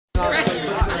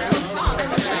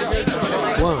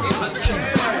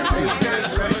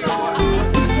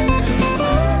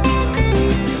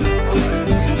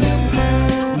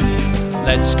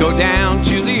Just go down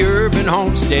to the Urban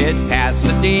Homestead,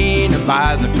 Pasadena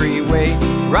by the freeway.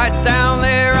 Right down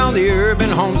there on the Urban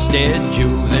Homestead,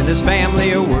 Jules and his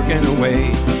family are working away.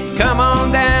 Come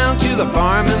on down to the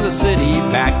farm in the city,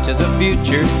 back to the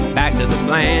future, back to the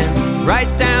plan. Right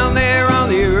down there on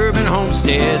the Urban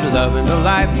Homestead, loving the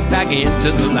life back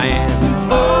into the land.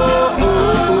 Oh,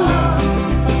 oh, oh,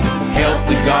 help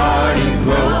the garden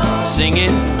grow. Singing,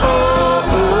 oh,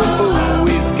 oh, oh,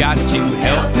 we've got to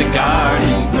help the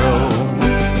garden grow.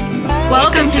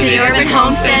 Welcome to the Urban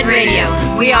Homestead Radio.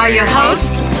 We are your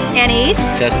hosts, Anise,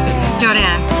 Justin, Jordan.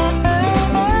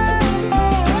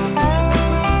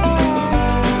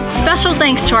 Special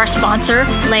thanks to our sponsor,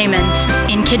 Lehman's,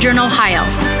 in Kidron, Ohio.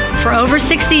 For over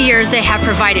 60 years, they have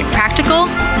provided practical,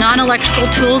 non-electrical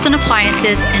tools and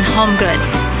appliances and home goods.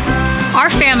 Our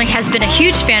family has been a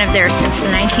huge fan of theirs since the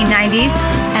 1990s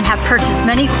and have purchased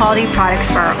many quality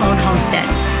products for our own homestead.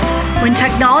 When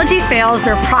technology fails,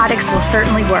 their products will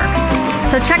certainly work.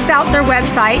 So check out their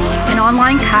website and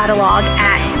online catalog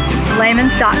at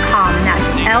lehmans.com, and that's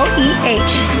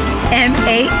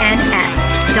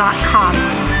LEHMANS.com.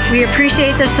 We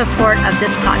appreciate the support of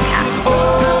this podcast.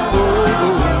 Oh, oh,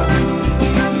 oh,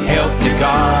 help the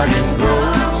garden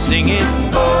grow. Singing,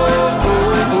 oh,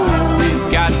 oh, oh, we've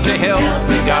got to help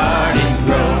the garden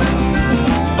grow.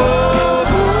 Oh, oh,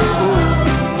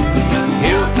 oh,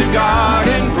 help the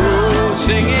garden grow.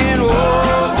 Singing, oh,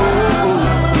 oh,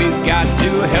 oh, we've got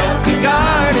to help the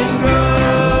garden grow.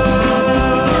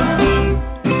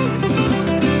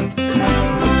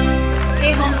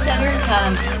 Hey homesteaders,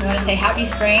 I want to say happy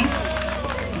spring.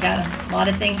 We've got a lot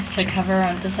of things to cover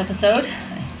on this episode.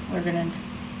 We're going to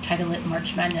title it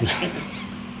March Madness because it's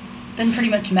been pretty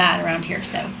much mad around here.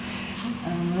 So,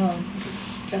 well,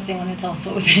 Jesse, want to tell us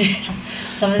what we've been doing?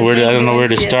 Some of the I things don't know we where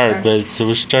to did start, but so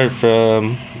we'll start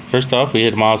from, first off, we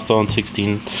hit a milestone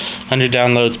 1,600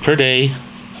 downloads per day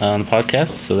on the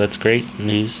podcast, so that's great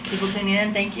news. People tuning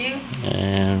in, thank you.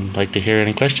 And like to hear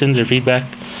any questions or feedback,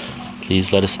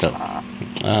 please let us know.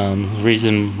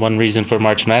 One reason for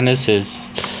March Madness is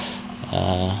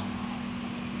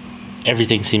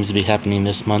everything seems to be happening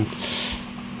this month.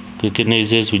 The good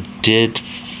news is we did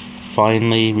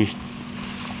finally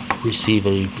receive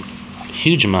a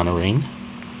huge amount of rain.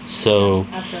 So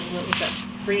After, what was that,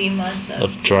 3 months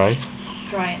of dry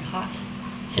and hot.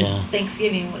 Since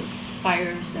Thanksgiving was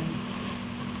fires and...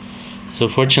 So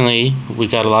fortunately, we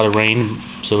got a lot of rain,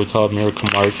 so we call it Miracle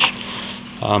March.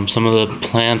 Some of the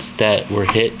plants that were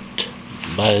hit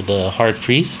by the hard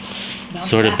freeze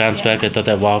sort of bounced back. I thought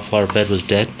that wildflower bed was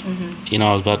dead. Mm-hmm. You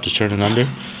know, I was about to turn it under.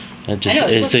 It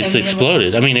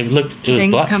exploded. I mean, it was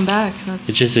things black. Come back.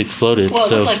 It just exploded. Well, it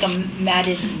so looked like a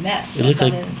matted mess. it looked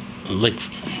like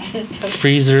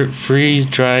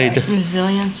freeze-dried.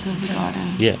 Resilience of the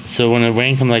garden. Yeah, so when the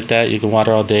rain comes like that, you can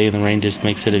water all day, and the rain just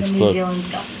makes it explode. New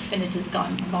Zealand's spinach has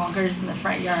gone bonkers in the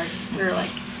front yard. We were like...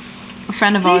 A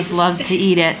friend of ours loves to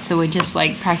eat it, so we just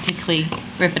practically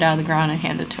rip it out of the ground and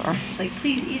hand it to her. It's like,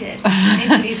 please eat it. It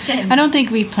needs to be thin. I don't think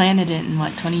we planted it in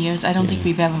 20 years. I don't think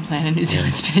we've ever planted New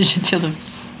Zealand spinach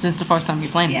since the first time we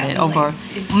planted it, over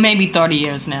maybe 30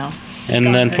 years now.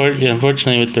 And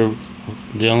unfortunately, with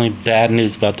the only bad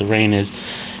news about the rain is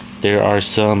there are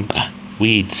some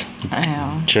weeds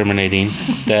germinating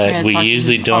that we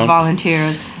usually don't.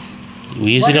 Volunteers.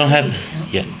 We usually don't have.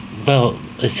 Yeah. Well,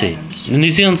 let's see. The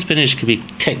New Zealand spinach could be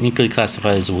technically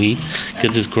classified as a weed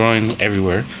because it's growing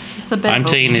everywhere. It's a bit I'm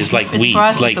saying it's like weeds. For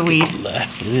us, like, it's a weed.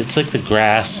 It's like the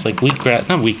grass, like wheatgrass,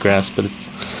 not wheatgrass, but it's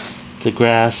the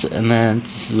grass. And then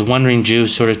the Wandering Jew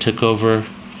sort of took over.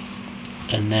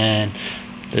 And then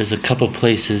there's a couple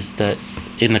places that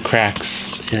in the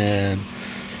cracks, and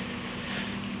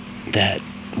that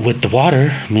with the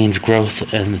water means growth,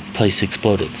 and the place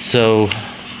exploded. So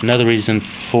another reason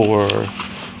for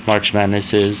March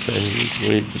Madness is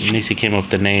Nisi came up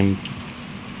with the name.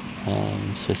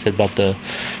 So I said about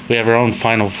we have our own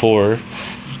Final Four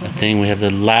thing. We have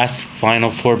the last Final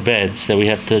Four beds that we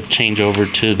have to change over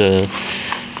to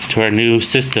our new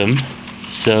system.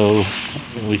 So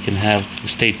we can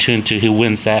stay tuned to who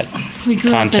wins that We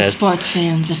grew contest. up as sports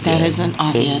fans, if that isn't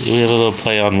obvious. So we have a little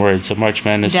play on words. So March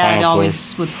Madness Dad Final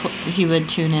always Four. would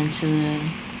tune into the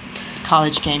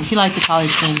college games. He liked the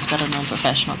college games better than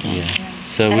professional games. Yeah.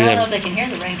 So I we don't know have. if they can hear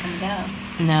the rain coming down.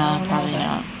 No, probably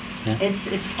not. Yeah.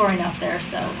 It's pouring out there,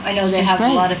 so I know they This is have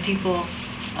great. a lot of people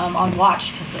on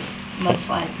watch because of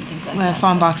mudslides and things like Well, that. a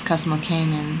farm box customer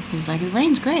came and he was like, "The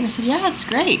rain's great." I said, "Yeah, it's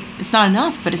great. It's not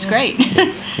enough, but it's great."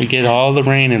 We get all the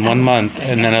rain in 1 month,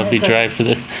 and then it'll be dry for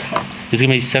the. It's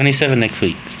gonna be 77 next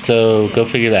week, so go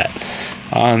figure that.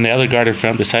 On the other garden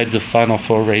front, besides the Final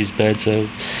Four raised beds,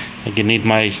 I could need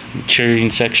my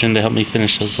cheering section to help me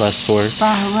finish those last 4. Rah,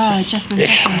 rah, Justin,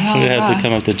 Justin, rah, We have rah. to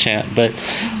come up to chant, but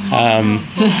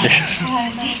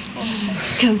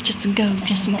Go, Justin, go,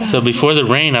 Justin, go. so before the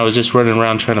rain, I was just running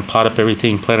around trying to pot up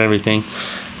everything, plant everything.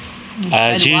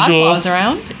 As Spread usual, wildflowers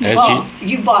around. as Well,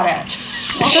 you bought it.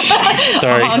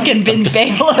 sorry, Honkin' bin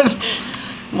bale of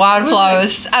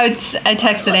wildflowers. I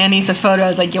texted Annie's a photo. I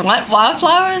was like, "You want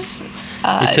wildflowers?"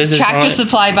 It says it's Tractor only-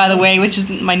 Supply, by the way, which is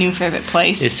my new favorite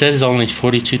place. it says only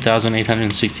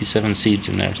 42,867 seeds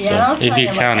in there. Yeah, So I'll if plant you're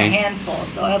like a counting, handful,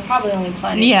 so I'll probably only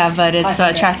plant it. Yeah, but it's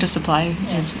 500. Tractor Supply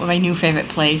is my new favorite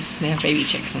place. They have baby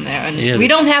chicks in there, and Yeah, we the-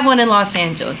 don't have one in Los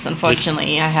Angeles.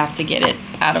 Unfortunately, I have to get it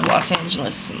out of Los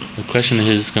Angeles. the question is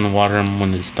who's going to water them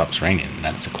when it stops raining.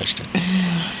 That's the question.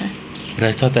 But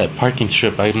I thought that parking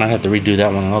strip, I might have to redo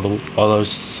that one. All those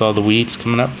saw the weeds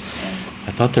coming up. I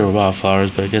thought they were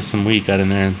wildflowers, but I guess some weed got in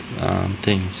there and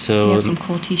things. We So have some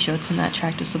cool T-shirts in that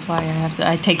Tractor Supply.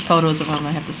 I take photos of them.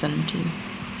 I have to send them to you.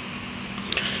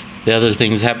 the other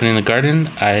things happening in the garden,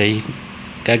 I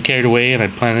got carried away and I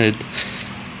planted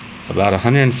about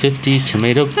 150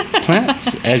 tomato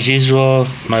plants. As usual,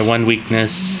 it's my one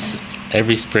weakness.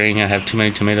 Every spring I have too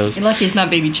many tomatoes. You're lucky it's not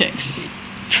baby chicks.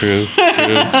 True.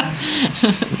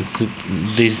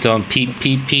 These don't peep.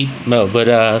 No, but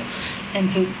And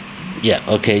food. yeah,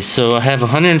 okay, so I have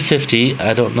 150.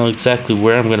 I don't know exactly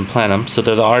where I'm going to plant them. So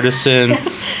they're the artisan.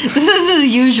 This is the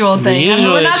usual The thing.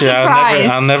 usual We're not issue. surprised.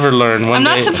 I'll never learn. One I'm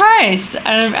not day- surprised.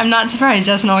 I'm not surprised.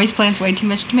 Justin always plants way too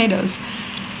much tomatoes.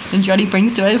 And Jody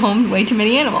brings to it home way too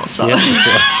many animals. So. Yeah,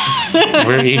 so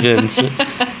we're even.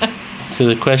 So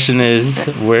the question is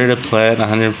where to plant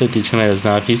 150 tomatoes.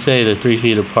 Now, if you say they're 3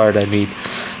 feet apart, I need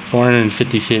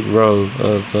 450 feet row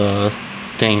of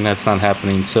thing. That's not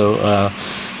happening. So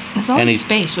There's always Any-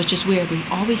 space, which is weird. We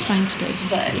always find space.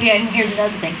 But yeah, and here's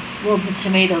another thing. Will the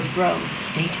tomatoes grow?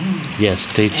 Stay tuned. yes,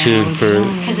 stay tuned for.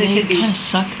 Because it could be- kind of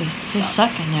suck this. They're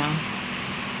sucking now.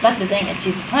 That's the thing. It's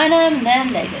you can plant them and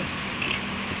then they just.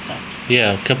 So.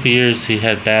 Yeah, a couple years he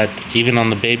had bad, even on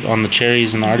the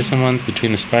cherries and the artisan ones,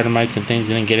 between the spider mites and things,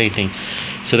 he didn't get anything.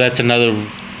 So that's another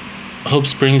hope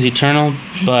springs eternal,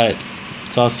 but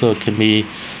it's also it can be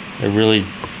a really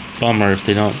bummer if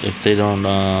they don't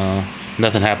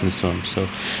nothing happens to them. So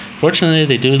fortunately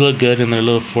they do look good in their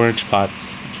little 4-inch pots,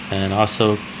 and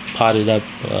also potted up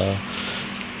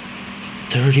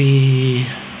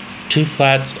 32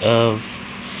 flats of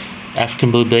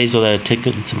African blue basil that I'd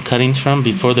taken some cuttings from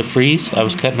before the freeze. I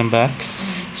was cutting them back,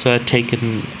 so I'd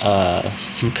taken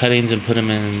some cuttings and put them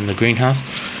in the greenhouse,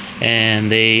 and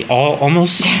they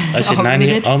almost I said All 90,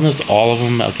 rooted? almost all of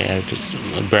them. Okay, I'm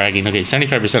just bragging. Okay,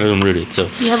 75% of them rooted. So,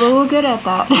 Yeah, but we're good at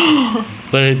that.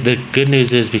 but the good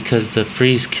news is because the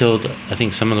freeze killed, I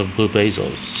think, some of the blue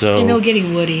basils. So And they're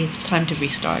getting woody. It's time to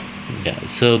restart. yeah,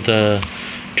 so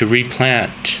to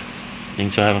replant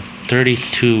things, so I have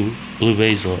 32 blue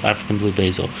basil, African blue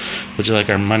basil, which is like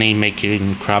our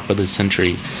money-making crop of the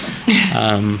century.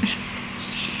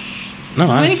 No,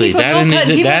 honestly, that and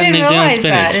New Zealand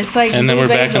spinach. It's like and then blue we're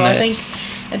back in basil.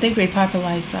 the I think we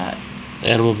popularized that.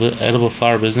 edible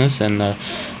flower business and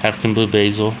African blue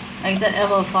basil. Like I said,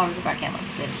 edible flowers are back in. Like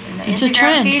I said, in the It's a Instagram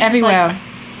trend feeds, everywhere. It's like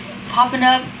popping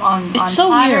up on It's on so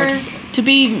platters. weird to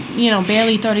be,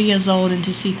 barely 30 years old and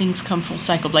to see things come full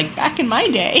cycle. Like back in my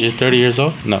day. You're 30 years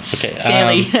old? No, okay.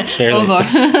 Barely. barely. Over.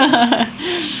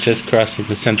 Just crossing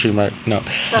the century mark. No.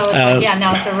 So it's like, yeah,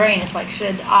 now with the rain, it's like,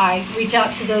 should I reach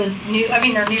out to those new,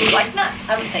 they're new, like, not,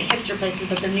 I wouldn't say hipster places,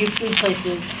 but they're new food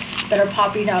places that are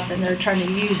popping up and they're trying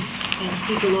to use,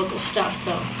 super local stuff.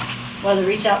 So whether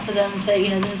reach out for them and say,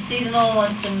 this is seasonal,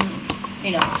 once in,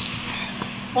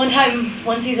 one time,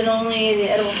 one season only, the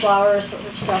edible flower sort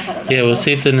of stuff, I don't know. Yeah, we'll so.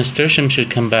 see if the nasturtium should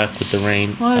come back with the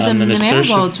rain. Well, the nasturtium-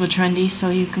 marigolds were trendy, so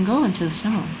you can go into the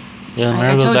summer. Yeah, Like I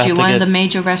marigolds told have you, to one of get- the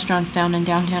major restaurants down in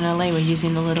downtown LA were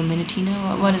using the little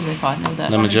Minutino. What is it called? No, the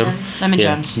Lemon Jam? Lemon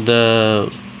Yeah. Gems.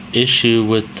 The issue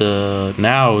with the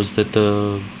now is that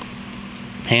the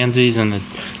pansies and the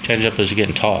changeups are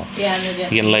getting tall. Yeah, and they're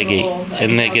Getting getting leggy, a little old. I and think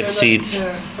they they're get looking- seeds.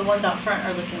 The ones out front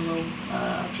are looking a little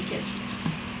peaked.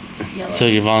 Yellow. So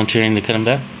you're volunteering to cut them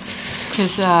back?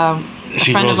 Because She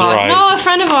a friend rolls of her ours. eyes. No, a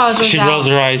friend of ours was She out rolls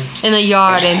her eyes. in the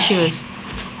yard, and she was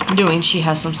doing. She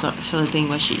has some sort of thing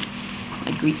where she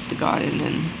like greets the garden,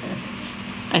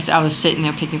 and I was sitting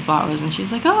there picking flowers, and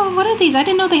she's like, "Oh, what are these? I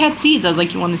didn't know they had seeds." I was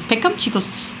like, "You want to pick them?" She goes,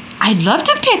 "I'd love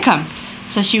to pick them."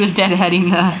 So she was deadheading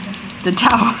the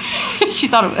tower. She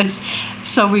thought it was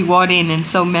so rewarding and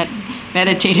so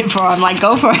meditative for her. I'm like,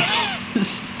 "Go for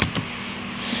it."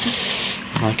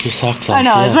 Knock your socks off. I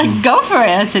know. yeah. It's like, go for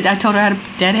it. I told her how to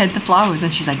deadhead the flowers,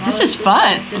 and she's like, "This is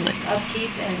fun." I was Just like,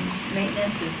 upkeep and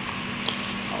maintenance is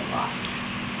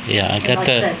Yeah, I And got like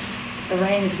the. I said, the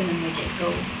rain is gonna make it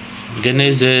go. The good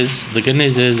news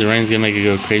is the rain's gonna make it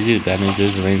go crazy. The bad news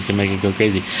is the rain's gonna make it go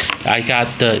crazy. I got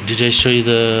the. Did I show you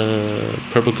the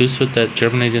purple goosewood that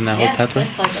germinated in that whole Yeah, pathway?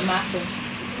 it's like a massive.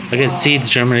 I got seeds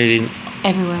germinating.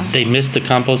 Everywhere. They missed the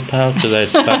compost pile because I had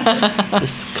stuck.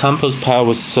 This compost pile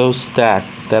was so stacked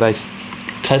that I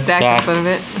cut Stack back. in front of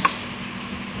it.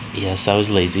 Yes, I was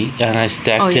lazy, and I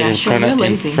stacked Oh, it yeah, in sure, front you're of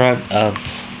lazy.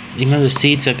 You know the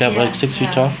seeds that got Yeah, like 6 feet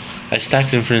yeah. tall. I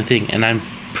stacked it in front of the thing, and I'm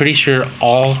pretty sure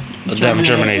all of them Is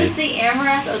germinated. this the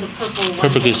amaranth or the purple one?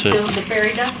 Purple The- goosewood. The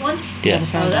fairy dust one? Yeah.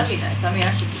 Oh, that'd be nice. I mean,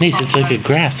 I should. Nice, it's like a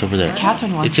grass over there.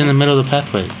 Catherine wants It's in the middle of the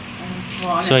pathway.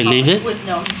 Well, So I leave it?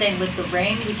 No, I'm saying with the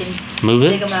rain, we can Move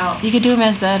dig it. them out. You could do them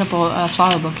as the edible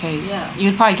flower bouquets. Yeah. You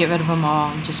could probably get rid of them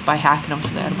all just by hacking them for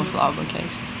the edible flower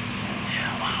bouquets.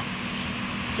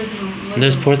 Just move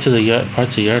There's them. parts of the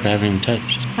yard I haven't even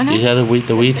touched. I know. You have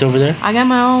the weeds over there? I got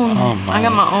my own. Oh, my. I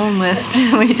got my own list.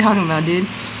 What are you talking about, dude?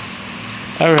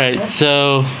 All right.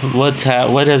 So what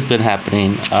has been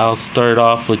happening? I'll start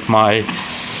off with my.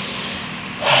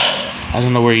 I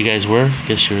don't know where you guys were. I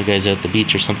guess you were guys at the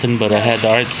beach or something. But I had the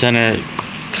Art Center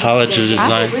College of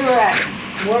Design. We were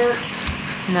at work.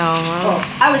 No.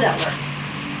 Oh, I was at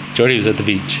work. Jordy was at the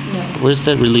beach. No. Where's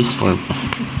that release form?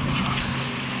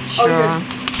 Sure.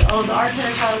 The art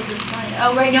center college was fine.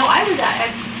 Oh, right. No, I was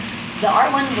at the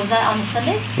art one, was that on the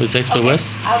Sunday? Was Expo Okay, West?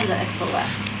 I was at Expo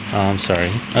West. Oh, I'm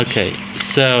sorry. Okay,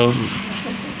 so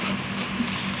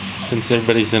since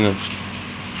everybody's in a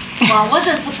Well, I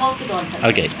wasn't supposed to go on Sunday.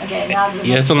 Okay. Okay, now the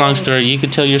yeah, it's a long story. You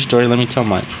could tell your story. Let me tell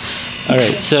mine. All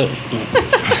right, so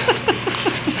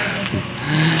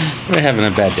we're having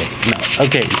a bad day. No,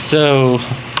 okay, so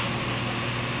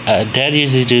Dad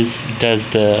usually does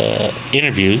the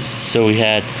interviews. So we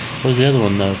had what was the other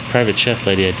one? The private chef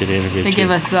lady I did an interview. They to.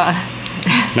 give us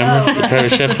Remember the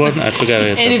private chef one? I forgot. I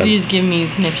interviews. Give me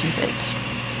conniption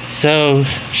fits. So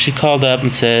she called up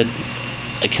and said,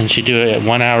 can she do a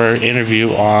 1 hour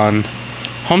interview on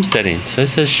homesteading? So I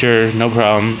said, sure, no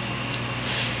problem.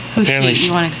 Who's Apparently she?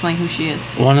 You want to explain who she is?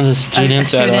 One of the students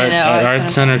student at at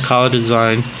Art Center College of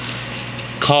Design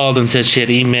called and said she had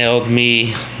emailed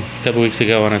me a couple weeks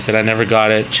ago, and I said I never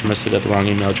got it. She must have got the wrong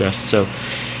email address. So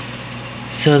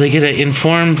they get an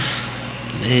informed.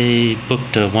 They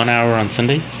booked a 1 hour on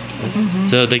Sunday. Mm-hmm.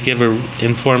 So they give a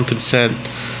informed consent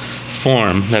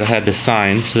form that I had to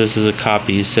sign. So this is a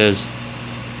copy. It says,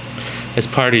 as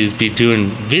parties be doing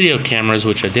video cameras,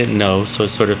 which I didn't know, so it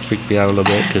sort of freaked me out a little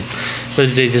bit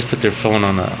but they just put their phone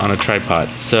on a tripod.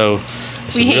 So I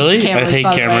said, We hate really? cameras, I hate by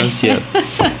the way." cameras.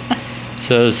 Yeah.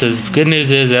 So it says, good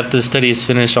news is after the study is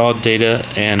finished, all data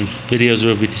and videos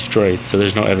will be destroyed, so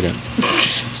there's no evidence.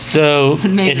 So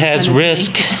Maybe it has send it to me.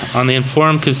 risk on the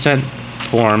informed consent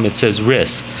form. It says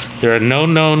risk. There are no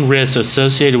known risks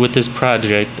associated with this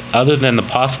project other than the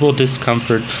possible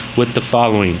discomfort with the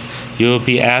following. You will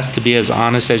be asked to be as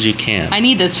honest as you can. I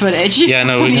need this footage. Yeah,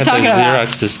 no, What we are you have to talking about?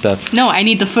 Xerox this stuff. No, I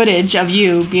need the footage of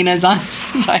you being as honest.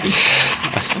 Sorry.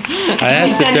 I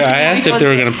asked if they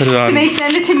were going to put it Can they on.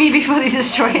 send it to me before they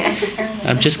destroy it?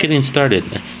 I'm just getting started.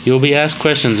 You will be asked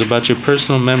questions about your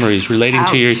personal memories relating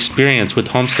to your Ouch. experience with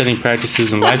homesteading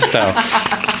practices and lifestyle.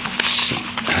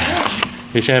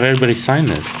 We should have everybody sign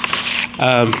this.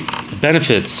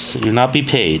 Benefits. You'll not be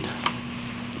paid.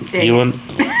 Dang You it. will,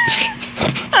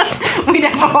 We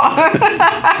never are.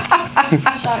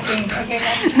 Shocking. Okay,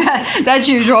 next. That's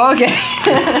usual. Okay.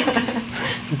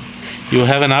 You will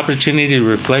have an opportunity to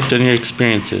reflect on your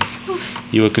experiences.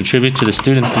 You will contribute to the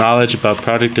students' knowledge about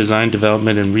product design,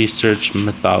 development, and research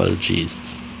methodologies.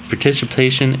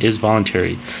 Participation is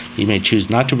voluntary. You may choose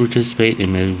not to participate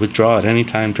and may withdraw at any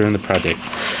time during the project.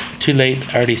 Too late,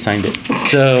 I already signed it.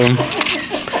 So,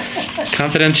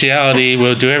 confidentiality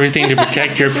will do everything to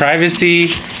protect your privacy.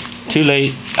 Too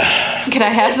late. Can I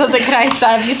have something? Can I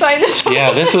have you sign this one?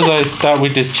 Yeah, this was, I thought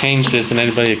we'd just change this and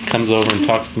anybody that comes over and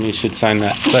talks to me should sign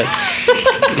that. But,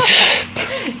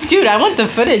 Dude, I want the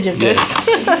footage of this.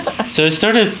 so it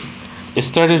started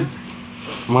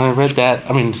when I read that,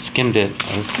 skimmed it.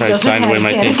 I probably Doesn't signed away have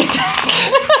my panic thing.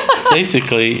 attack.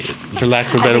 Basically, for lack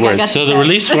of a I better think I word. got So the the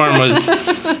release text. form was,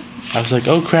 I was like,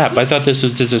 oh crap, I thought this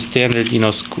was just a standard,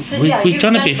 school. 'Cause, yeah, We've you've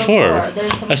done it done it before. before.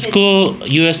 There's some A school,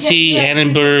 USC, Yeah,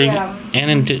 Annenberg, yeah.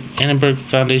 Annenberg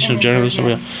Foundation of Journalism.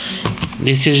 yeah.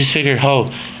 You just figure,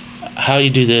 how you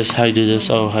do this, how you do this,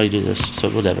 how you do this, so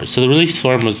whatever. So the release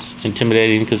form was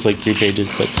intimidating because 3 pages,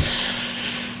 but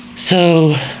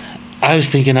so I was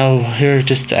thinking, here,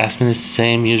 just ask me the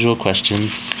same usual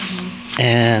questions.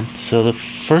 And so the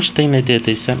first thing they did,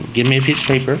 they give me a piece of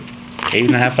paper,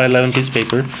 8.5 by 11 piece of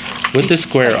paper with the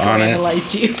square on I it.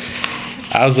 liked you.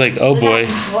 I was like, oh Was boy.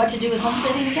 that what to do with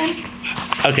homesteading again?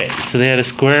 Okay, so they had a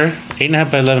square,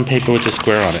 8.5 by 11 paper with a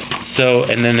square on it. So,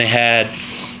 and then they had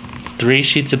 3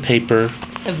 sheets of paper.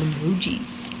 Of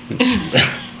emojis.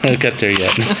 I haven't got there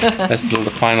yet. That's the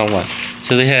final one.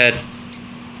 So they had,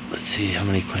 let's see, how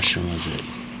many questions was it?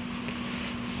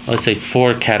 Let's say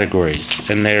 4 categories,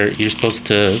 and they're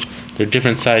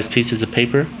different size pieces of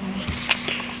paper.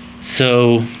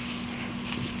 So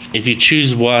if you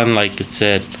choose one, like it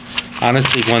said,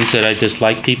 honestly, one said I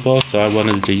dislike people, so I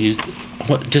wanted to use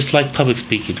dislike public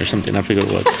speaking or something. I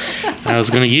forget what. I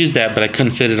was going to use that, but I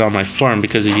couldn't fit it on my form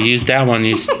because if you use that one,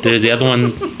 the other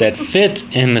one that fits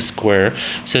in the square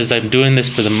says I'm doing this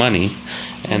for the money,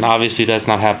 and obviously that's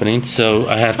not happening. So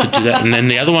I have to do that. And then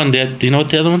the other one, do you know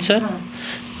what the other one said?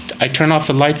 I turn off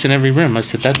the lights in every room. I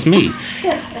said that's me.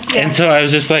 And so I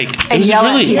was just like, it was yell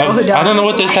at really. people who I don't know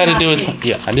what don't. this had to do with.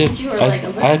 Yeah, I did. Since you were like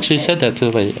I actually said that to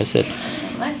the lady. I said,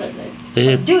 I said that.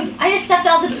 they, Dude, I just stepped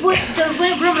out the room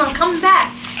and I'm coming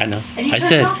back. I know. And you I turned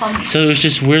said, it off on me. so it was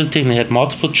just weird thing. They had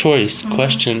multiple choice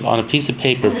questions on a piece of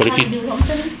paper, Does but that if have to do you, with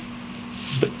homesteading?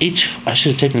 but each, I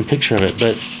should have taken a picture of it,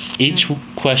 but each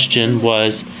question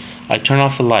was, I turn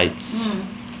off the lights,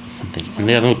 something. And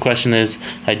the other question is,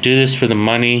 I do this for the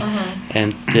money,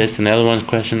 and this, and the other one's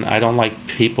question, I don't like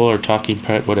people or talking,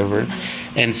 whatever.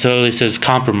 And so it says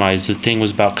compromise. The thing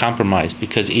was about compromise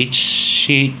because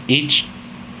each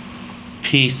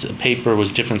piece of paper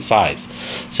was different size.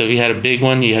 So if you had a big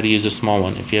one, you had to use a small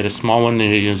one. If you had a small one, then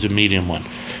you use a medium one.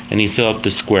 And you fill up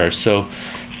the square. So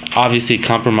obviously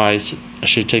compromise, I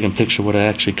should have taken a picture of what I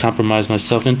actually compromised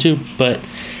myself into. But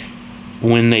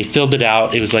when they filled it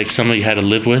out, it was like somebody you had to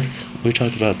live with. We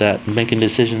talked about that, making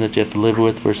decisions that you have to live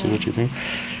with versus what you think.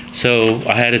 So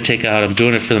I had to take out, I'm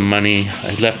doing it for the money.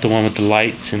 I left the one with the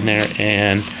lights in there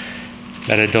and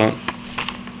that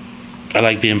I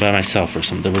like being by myself or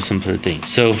something. There was some sort of thing.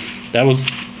 So that was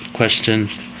question,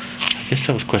 I guess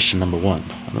that was question number 1.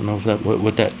 I don't know if that,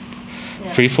 what that,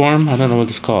 free form? I don't know what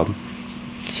it's called.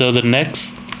 So the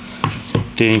next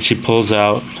thing she pulls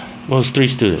out, well, it's 3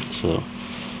 students. So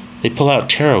they pull out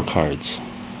tarot cards.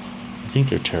 I think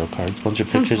they're tarot cards. A bunch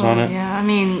of pictures on it. Yeah, I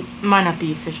mean, might not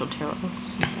be official tarot.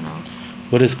 Something else.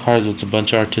 What is cards with a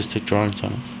bunch of artistic drawings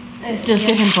on it? There's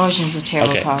different versions of tarot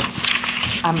Okay. cards.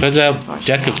 But that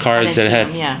deck of cards that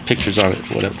had yeah. pictures on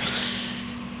it, whatever.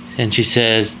 And she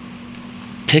says,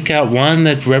 pick out one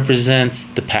that represents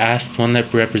the past, one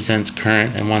that represents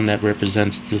current, and one that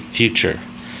represents the future.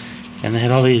 And they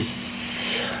had all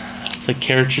these like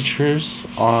caricatures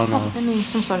on I mean,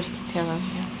 some sort of tarot.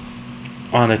 Yeah.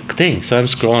 on a thing. So I'm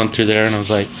scrolling through there, and I was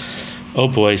like, oh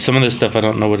boy, some of this stuff I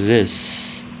don't know what it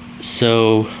is.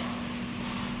 So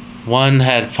one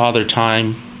had Father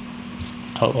Time,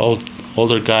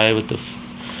 older guy with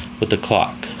the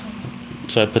clock.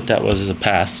 So I put that was as a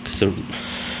past because for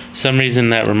some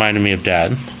reason that reminded me of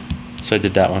Dad. So I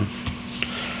did that one.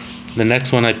 The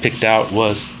next one I picked out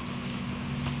was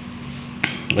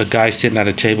a guy sitting at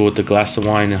a table with a glass of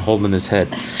wine and holding his head.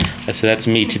 I said, that's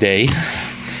me today.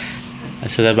 I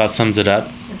said, that about sums it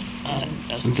up.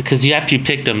 Because after you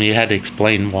picked them, you had to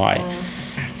explain why.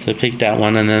 So I picked that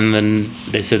one, and then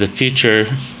they said the future.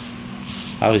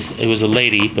 It was a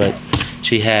lady, but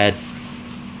she had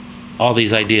all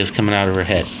these ideas coming out of her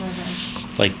head.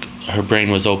 Like her brain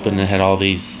was open and had all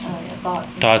these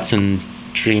thoughts and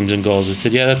dreams and goals. I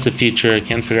said, yeah, that's the future. I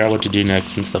can't figure out what to do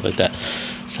next and stuff like that.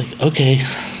 It's like, okay.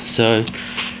 So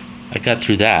I got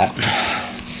through that.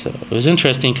 So it was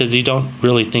interesting because you don't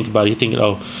really think about it. You think,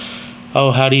 oh,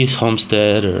 how do you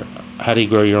homestead or how do you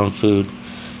grow your own food?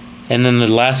 And then the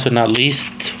last but not least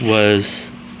was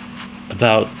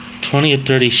about 20 or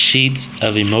 30 sheets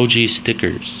of emoji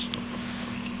stickers.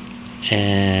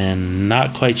 And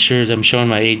not quite sure, I'm showing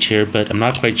my age here, but I'm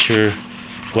not quite sure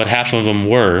what half of them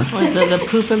were. Was the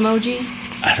poop emoji?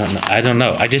 I don't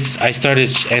know. I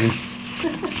started, and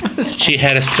she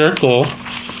had a circle.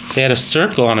 They had a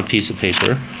circle on a piece of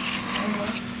paper.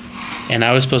 And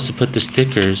I was supposed to put the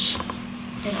stickers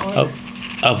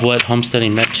of what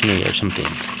homesteading meant to me or something.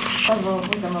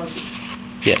 With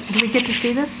emojis. Yes. Did we get to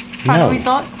see this? No. Final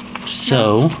result?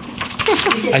 So,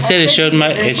 I said it showed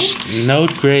no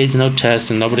grades, no tests,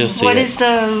 and nobody will see What it. is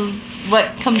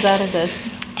what comes out of this?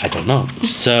 I don't know.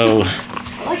 So,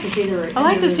 I like to see the. I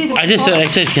like to see the. I said, I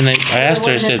asked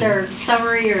her, I said, their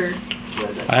summary or.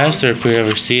 Was it I asked her if we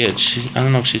ever see it. I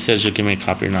don't know if she said she'll give me a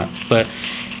copy or not. But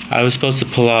I was supposed to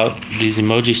pull out these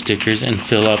emoji stickers and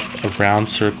fill up a round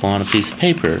circle on a piece of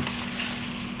paper.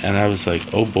 And I was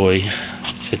like, oh boy.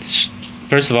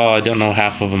 First of all, I don't know what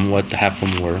half of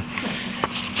them were.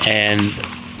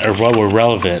 Or what were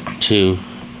relevant to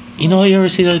You know, you ever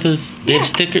see like those? They have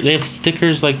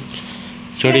stickers like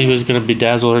Jordy was gonna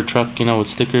bedazzle her truck, you know, with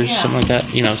stickers, something like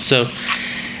that. You know, so.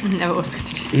 No, I was gonna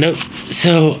do that. No,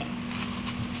 so.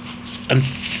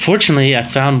 Unfortunately, I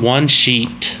found one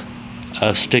sheet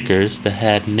of stickers that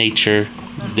had nature,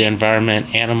 the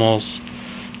environment, animals,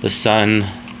 the sun,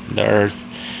 the earth,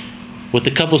 with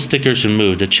a couple stickers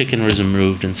removed. The chicken was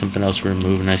removed and something else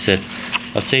removed. And I said,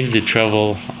 I'll save the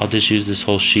trouble. I'll just use this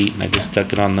whole sheet. And I just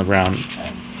stuck it on the round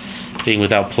thing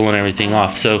without pulling everything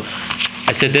off. So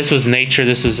I said, this was nature,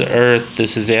 this is earth,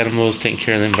 this is animals, taking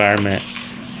care of the environment.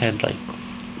 I had like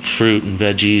fruit and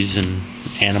veggies and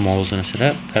animals. And I said,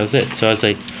 oh, that was it. So I was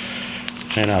like,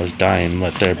 man, I was dying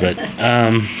right there. But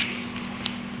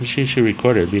she should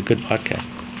record it. It'd be a good podcast.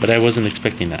 But I wasn't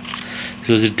expecting that. So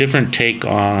it was a different take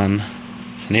on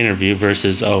an interview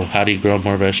versus, how do you grow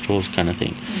more vegetables kind of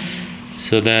thing. Mm-hmm.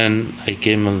 So then I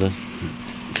gave them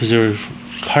because they were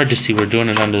hard to see. We're doing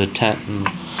it under the tent and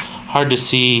hard to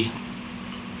see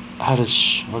how to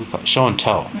show and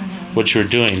tell what you were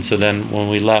doing. So then when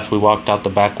we left, we walked out the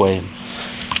back way and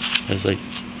I was like,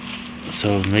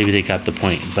 so maybe they got the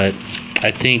point. But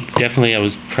I think definitely I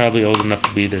was probably old enough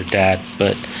to be their dad,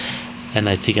 and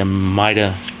I think I might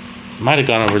have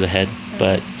gone over the head,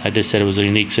 but I just said it was a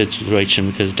unique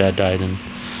situation because Dad died, and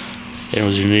it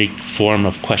was a unique form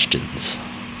of questions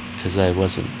because I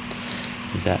wasn't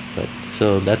that. But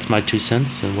so that's my 2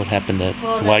 cents and what happened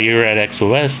while you were at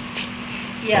Expo West.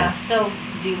 Yeah. So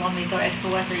do you want me to go to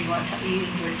Expo West, or you want to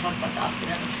talk about the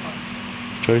Occidental tour?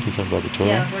 Jordy can talk about the tour.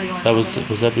 Yeah, Jordy, you want that to was talk about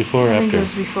was that before or I think after? it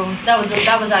was before. That was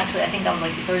actually, I think that was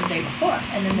like the Thursday before,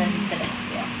 and then the next,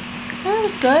 It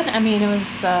was good. I mean, it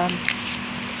was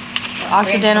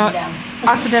Occidental.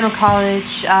 Occidental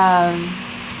College. I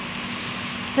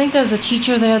think there's a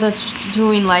teacher there that's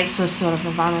doing like sort of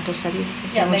environmental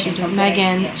studies. Yeah, what she's doing. from Good Eggs,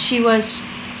 Megan. yeah. She was.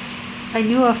 I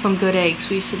knew her from Good Eggs.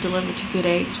 We used to deliver to Good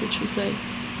Eggs, which was a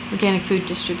organic food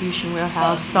distribution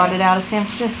warehouse. Started out of San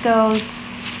Francisco,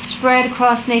 spread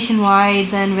across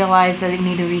nationwide, then realized that they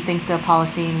needed to rethink their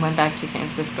policy and went back to San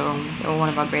Francisco. They were one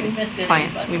of our greatest miss Good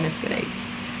clients. Eggs, by We the way, miss Good so. Eggs.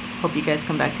 Hope you guys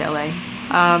come back to LA.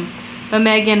 But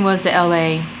Megan was the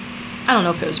LA, I don't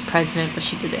know if it was president, but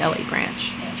she did the LA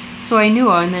branch. Yeah. So I knew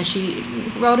her, and then she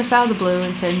wrote us out of the blue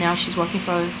and said now she's working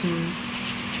for some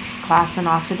class in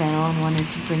Occidental and wanted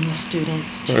to bring the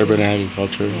students to Urban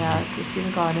agriculture. yeah, to see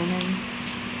the garden, and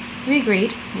we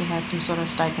agreed. We had some sort of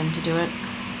stipend to do it.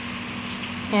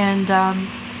 And,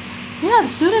 the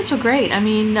students were great. I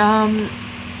mean, I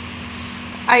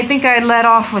think I led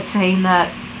off with saying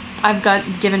that I've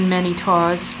given many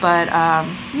tours, but,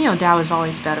 Dow was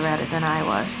always better at it than I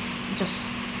was.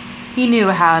 He knew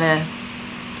how to,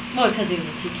 Well, because he was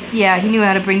a teacher. he knew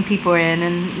how to bring people in,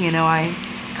 and, I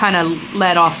kind of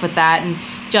led off with that, and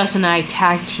Justin and I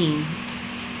tag teamed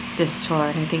this tour,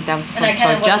 and I think that was the first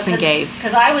tour Justin gave.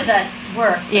 Because I was at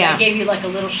work, and Yeah. I gave you like a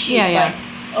little sheet, Yeah. like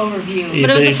overview. Yeah, But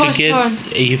it was the you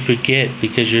first You forget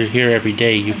because you're here every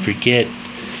day. You forget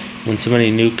when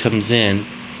somebody new comes in,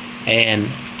 and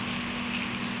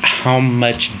how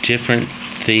much different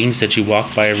things that you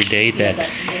walk by every day Yeah, that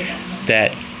they don't know.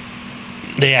 that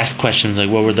they ask questions like,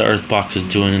 what were the earth boxes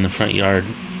doing in the front yard?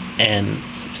 And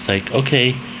it's like,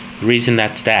 okay, the reason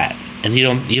that's that, and you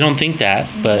don't think that,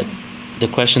 but the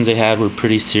questions they had were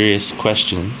pretty serious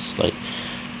questions. Like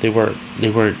they weren't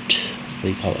what do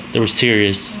you call it? They were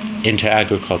serious into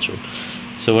agriculture.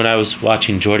 So when I was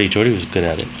watching Jordy was good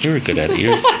at it. You were good at it.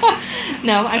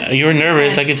 No, You were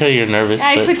nervous. I can tell you're nervous.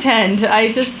 I but pretend.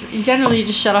 I generally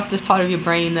just shut off this part of your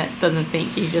brain that doesn't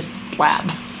think. You just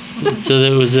blab. So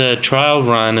there was a trial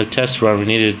run, a test run. We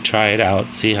needed to try it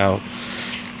out, see how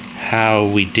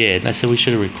we did. I said we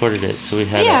should have recorded it, so we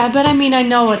had. Yeah, but I mean, I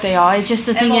know what they are. It's just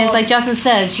the thing is, well- like Justin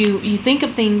says, you think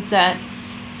of things that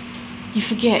you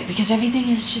forget because everything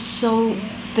is just so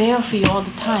there for you all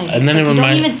the time. And then It's like it you don't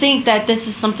remind- even think that this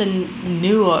is something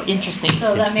new or interesting.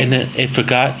 So that made And it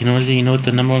forgot. You know what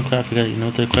the number one question? I forgot. You know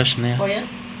what the question they asked? Oh,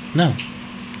 yes? No.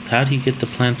 How do you get the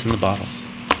plants in the bottles?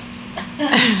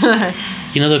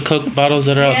 You know the Coke bottles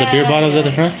that are out, the beer bottles at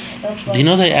the front? That's Do you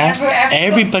know they asked?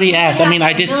 Everybody asked. I mean,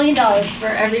 I $1 just. million for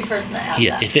every person that asked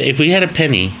Yeah, that. if we had a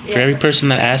penny for Yeah. every person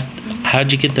that asked,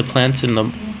 how'd you get the plants in the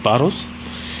bottles?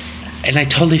 And I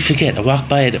totally forget. I walk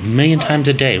by it a million times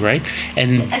a day, right?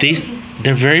 And I these, see.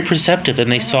 they're very perceptive.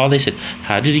 And they said,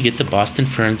 how did you get the Boston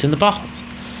Ferns in the bottles?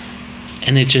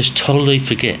 And I just totally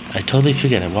forget. I totally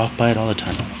forget. I walk by it all the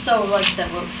time. So, like I said,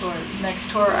 for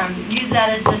next tour, use that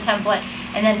as the template,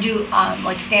 and then do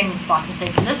like standing spots and say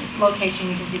from this location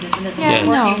you can see this and this. yeah, And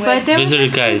we're no, working but with, they were Visitor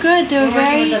just guide. good. They we're were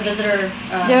working with very, the visitor.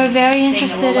 they were very thing that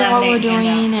interested we'll in what we're laminate and hand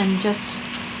out. doing, and just,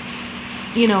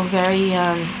 very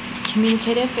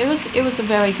communicative. It was a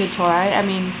very good tour. I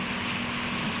mean,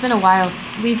 it's been a while.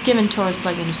 We've given tours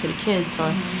like Inner City Kids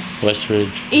or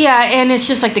Westridge. yeah, and it's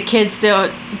just like the kids,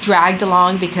 they're dragged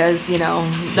along because the They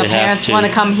have parents to. want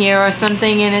to come here or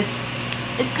something, and it's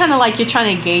kind of like you're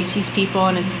trying to engage these people,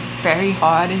 and it's very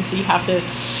hard, and so you have to.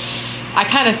 I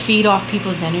kind of feed off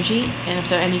people's energy, and if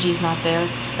their energy's not there,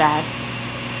 it's bad.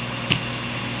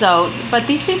 So, but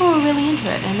these people were really into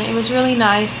it, and it was really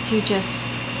nice to just.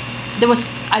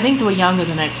 I think they were younger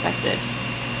than I expected.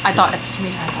 I thought for some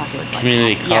reason I thought they would like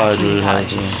Community college community would have,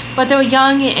 college. But they were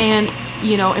young and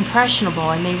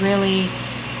impressionable, and they really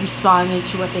responded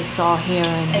to what they saw here.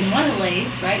 And one of the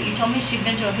ladies, right? You told me she'd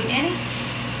been to a hootenanny.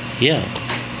 Yeah.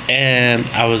 And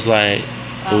I was like,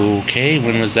 okay,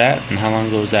 when was that? And how long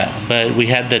ago was that? But we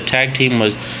had the tag team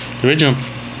the original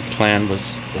plan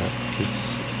was,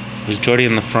 it was Jordy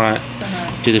in the front,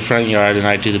 do the front yard, and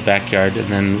I do the backyard. And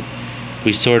then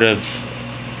we sort of,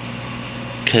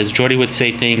 because Jordy would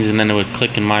say things and then it would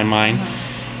click in my mind.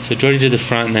 So Jordy did the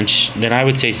front, and then I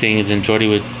would say things, and Jordy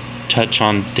would touch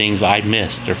on things I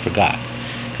missed or forgot.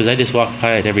 Because I just walked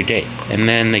by it every day. And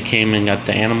then they came and got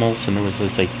the animals, and there was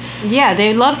this like... Yeah,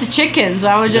 they love the chickens.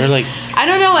 I was just... I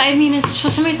don't know. I mean, it's for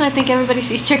some reason I think everybody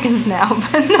sees chickens now.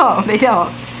 But no, they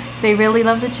don't. They really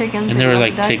love the chickens. And they were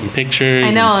like taking pictures.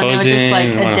 I know, and and posing, they were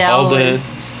just like Adele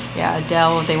was... it. Yeah,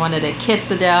 Adele. They wanted to kiss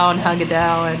Adele and hug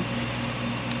Adele. And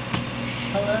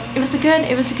Hello. it was a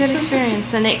good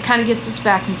experience. And it kind of gets us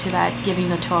back into that giving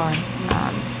the tour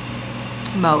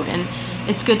mode. And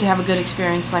it's good to have a good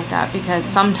experience like that, because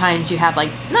sometimes you have I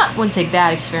wouldn't say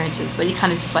bad experiences, but you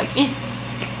kind of just like, eh.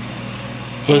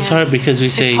 Well, it's hard because we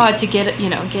say... It's hard to get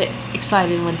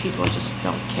excited when people just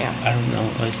don't care. I don't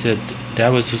know. I said, Dad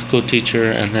was a school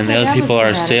teacher, and then the My other dad people was are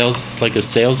good at it. sales. It's like a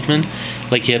salesman.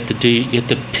 Like you have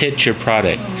to pitch your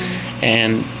product.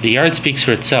 And the yard speaks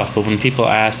for itself, but when people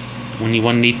ask, when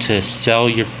you need to sell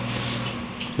your,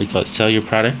 we call it sell your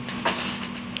product,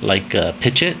 like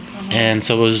pitch it. And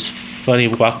so it was funny,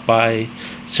 walk by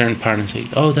certain part and say,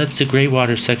 oh, that's the gray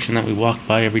water section that we walk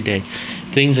by every day.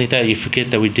 Things like that. You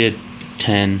forget that we did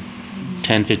 10,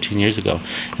 15 years ago.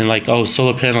 And like, oh,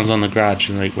 solar panels on the garage.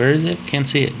 And like, where is it? Can't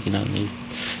see it.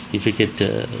 You forget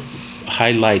to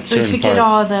highlight certain parts. We forget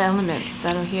all the elements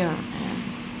that are here.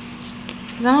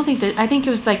 Because I don't think I think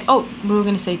it was like, oh, we were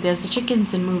going to say there's the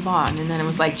chickens and move on. And then it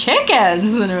was like,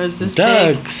 chickens! And it was this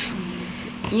Ducks.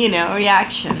 big,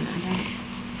 reaction. And it was...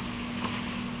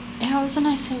 Yeah, it was a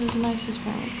nice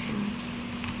experience,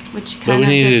 which But kind we of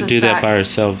needed gets to us do that back. by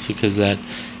ourselves because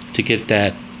to get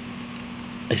that,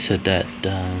 I said that,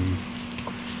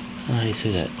 how do you say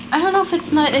that? I don't know if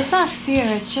it's not fear.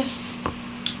 It's just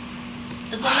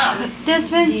It's not.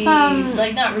 there's been some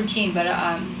like not routine, but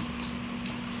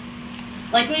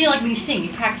like when you sing, you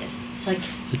practice. It's like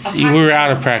You were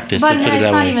out of practice, but to put it it's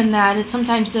that not way. even that. It's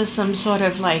sometimes there's some sort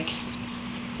of like,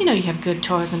 you have good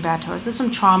tours and bad tours. There's some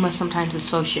trauma sometimes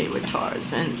associated with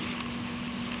tours, and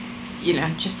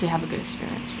just to have a good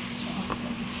experience was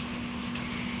awesome.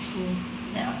 cool.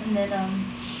 Yeah, and then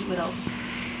what else?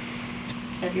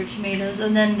 You have your tomatoes,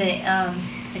 and then they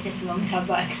I guess we want to talk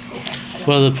about Expo West. I don't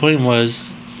Well, the point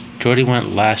was, Jordy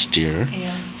went last year,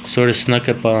 yeah. sort of snuck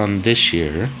up on this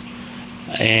year,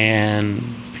 and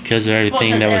because of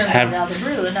everything that was happening. Out of the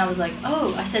brew, and I was like,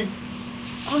 I said,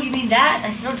 oh, you mean that?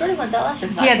 And I said, oh, Jordy went that last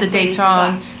year. He had the dates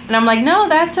wrong, and I'm like, no,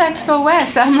 that's Expo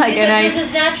West. I'm like, He said there's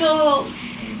this natural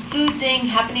food thing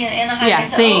happening in Anaheim. Yeah, I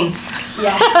said, thing. Oh,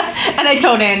 yeah. And I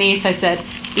told Annice, I said,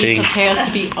 be Thing. prepared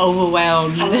to be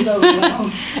overwhelmed. I was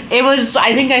overwhelmed. It was,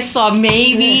 I think I saw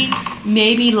maybe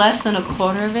less than a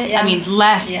quarter of it. Yeah. I mean,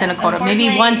 less Yeah. than a quarter, maybe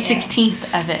Unfortunately,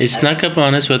 1/16th of it. It snuck up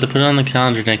on us. We had to put it on the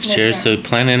calendar next That's year, right. so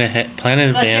plan in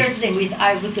Plus, here's advance. the thing.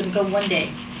 I was going to go one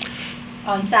day.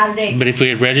 On Saturday. But if we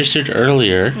had registered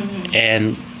earlier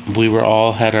and we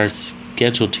had our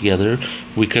schedule together,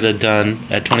 we could have done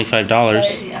at $25.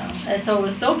 But, yeah. And so it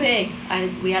was so big,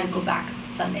 we had to go back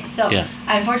Sunday. So Yeah.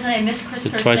 unfortunately, I missed Chris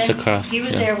It's Kirsten. twice the cost, He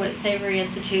was yeah. there with Savory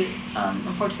Institute.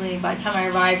 Unfortunately, by the time I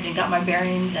arrived and got my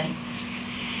bearings and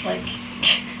like,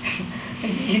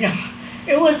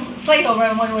 it was slight over.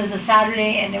 One was a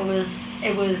Saturday, and it was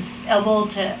elbow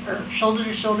to or shoulder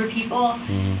to shoulder people,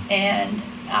 and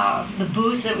the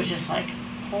booths. It was just like,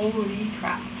 holy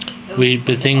crap. It was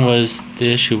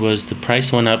The issue was the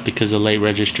price went up because of late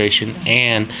registration,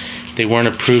 and they weren't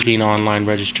approving online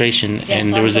registration, Yeah, and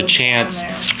so there was I a go chance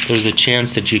down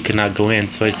that you could not go in.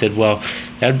 So I said, well,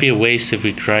 that'd be a waste if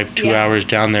we drive 2 Yeah. hours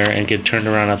down there and get turned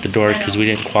around out the door I because know. we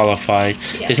didn't qualify.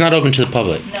 Yeah. It's not open to the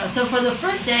public. No, so for the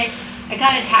first day, I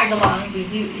kind of tagged along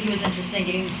because he was interested in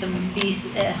getting some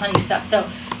honey stuff. So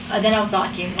then I was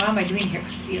thinking, what am I doing here?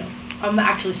 Because I'm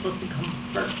actually supposed to come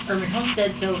for Urban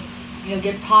Homestead, so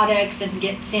get products and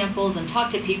get samples and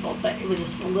talk to people, but it was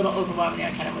just a little overwhelming.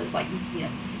 I kind of was like,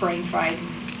 brain fried.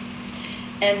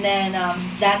 And then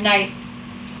that night,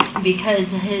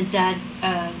 because his dad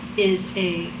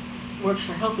works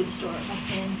for a health food store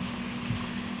up in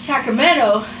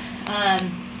Sacramento,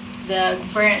 the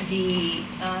brand, the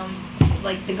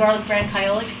garlic brand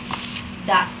Kyolic,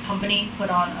 that company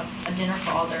put on a dinner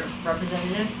for all their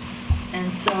representatives,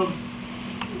 and so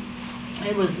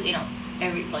it was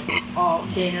every all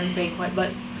dinner and banquet.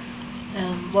 But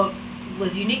what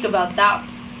was unique about that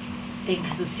thing,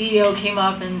 because the CEO came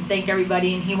up and thanked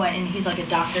everybody, and he went, and he's like a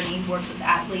doctor and he works with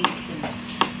athletes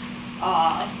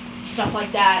and stuff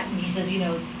like that, and he says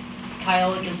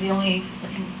Kyolic is the only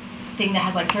thing that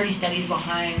has 30 studies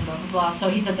behind, blah blah blah. So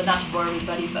he said, but not to bore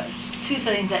everybody, but 2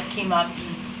 studies that came up,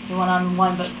 and he went on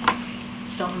one, but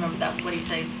don't remember what he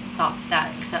said about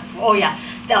that, except for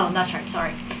that's right,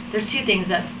 sorry. There's 2 things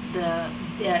that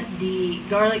the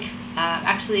garlic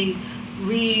actually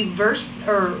reverse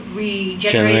or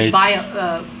regenerate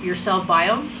your cell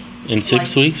biome in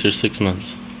 6 weeks or 6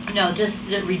 months. No, just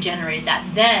regenerated that.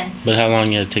 Then. But how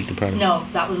long you had to take the product? No,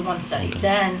 that was one study. Okay.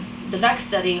 Then the next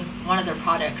study, one of their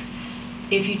products,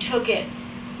 if you took it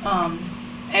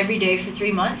every day for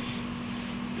 3 months,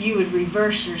 you would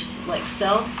reverse your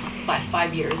cells by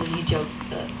 5 years. And he joked,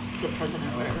 the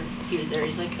president or whatever, he was there.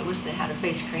 He's like, I wish they had a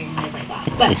face cream, and they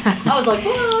laughed. But I was like,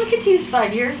 well, I could use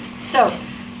 5 years. So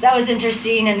that was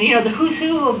interesting, and the who's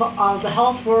who of the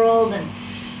health world, and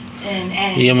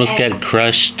he almost got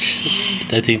crushed.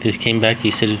 I think this came back.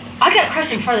 He said, I got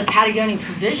crushed in front of the Patagonia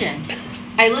Provisions.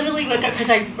 I literally woke up because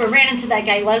I ran into that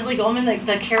guy, Leslie Goldman,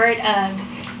 the carrot.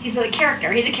 He's the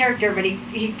character. He's a character, but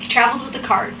he travels with the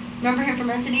cart. Remember him from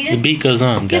Encinitas? The Beat Goes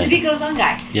On guy. Yeah, the Beat Goes On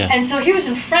guy. Yeah. And so he was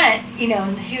in front,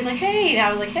 and he was like, hey. And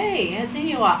I was like, hey, I haven't seen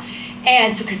you in a while.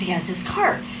 And so, because he has his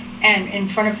cart. And in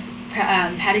front of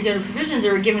Patagonia Provisions,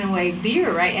 they were giving away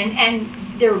beer, right? And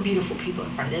there were beautiful people in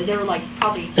front of it. There were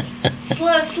probably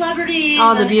celebrities.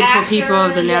 All the and beautiful people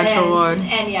of the natural world.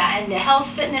 And the health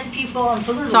fitness people. And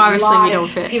so there's obviously lot we don't of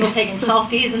fit. people taking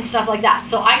selfies and stuff like that.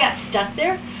 So I got stuck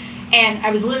there, and I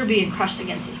was literally being crushed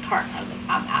against his cart. I was like,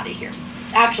 I'm out of here.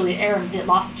 Actually, Aaron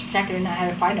lost track and I had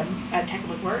to find him. I texted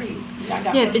him, where are you?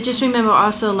 But just remember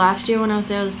also last year when I was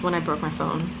there was when I broke my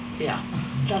phone. Yeah,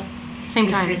 that's same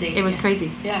time. crazy. It was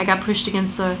crazy. Yeah. I got pushed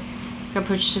against a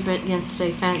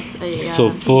fence. so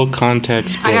full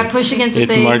context. I got pushed against a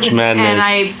it's thing. March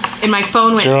Madness. And my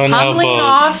phone went Throwing tumbling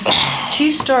elbows. off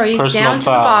 2 stories Personal down to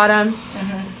foul. the bottom.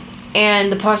 Mm-hmm.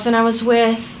 And the person I was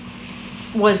with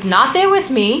was not there with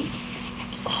me.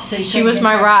 So you She was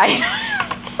my ride.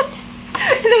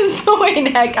 And there was no way in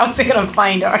heck I was gonna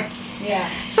find her. Yeah.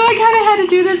 So I kind of had to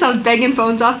do this. I was begging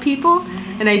phones off people,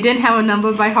 and I didn't have a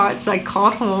number by heart, so I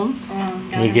called home.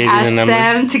 We gave you the number.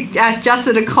 Asked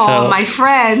Justin to call Tell- my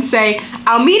friend, say,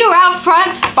 I'll meet her out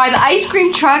front by the ice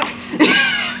cream truck in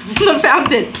the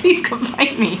fountain. Please come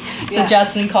find me. So Yeah.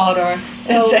 Justin called her and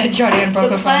So said Jordan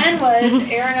broke the her phone. plan was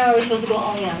Aaron and I were supposed to go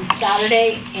only on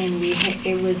Saturday, and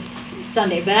it was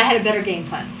Sunday. But I had a better game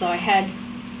plan, so I had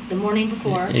the morning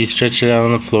before, You stretched it out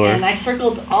on the floor. and I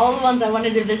circled all the ones I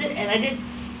wanted to visit, and I did.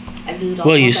 I visited all.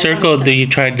 Well, the you ones I wanted circled. to- You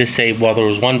tried to say, well, there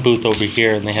was one booth over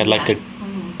here, and they had like a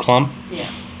clump. Yeah.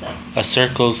 So. A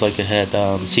circles, like it had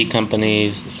seed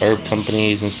companies, herb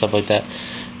companies, and stuff like that.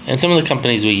 And some of the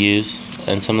companies we use,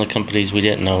 and some of the companies we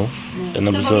didn't know. The Some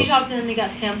numbers of you of talked to them. We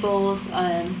got samples.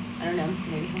 I don't know.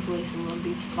 Maybe hopefully some will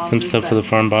be sponsors. some stuff for the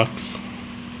farm box.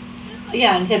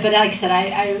 Yeah, but like I said,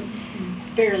 I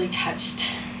barely touched.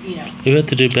 You have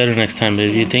to do better next time. But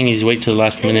if you think you wait till the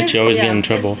last It minute, is- you always yeah, get in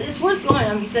trouble. It's worth going.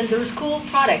 I mean, there was cool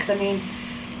products. I mean,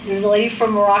 there's a lady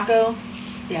from Morocco.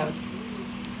 Yeah,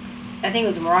 I think it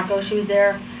was in Morocco. She was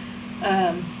there.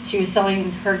 She was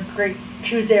selling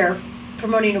she was there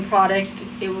promoting a product.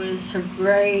 It was her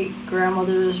great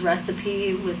grandmother's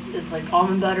recipe it's like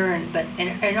almond butter and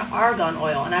argan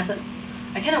oil. And I said,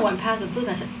 I kind of went past the booth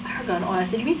and I said, argan oil. I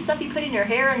said, you mean stuff you put in your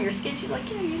hair and your skin? She's like,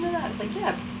 yeah, you know that. I was like,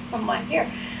 yeah, on my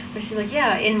hair. But she's like,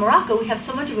 yeah, in Morocco we have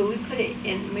so much of it, we put it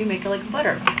in, we make it like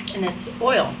butter, and it's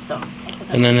oil. So.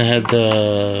 And then they had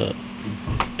the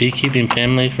beekeeping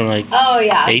family from like Oh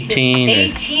yeah. 18 or-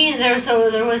 18. There was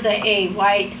a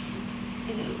white, I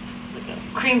think it was like a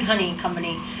creamed honey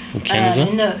company. in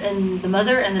Canada. And the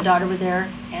mother and the daughter were there,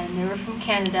 and they were from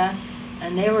Canada,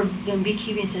 and they were been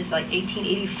beekeeping since like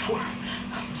 1884.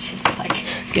 Just like.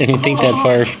 Can you think that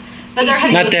far? But their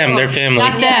honey Not was them, cool. their family.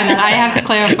 Not them. I have to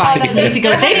clarify. Oh, no, They've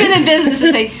been in business.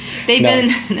 They've No.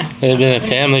 been no. They've been a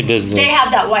family business. They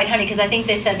have that white honey because I think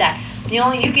they said that you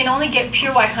can only get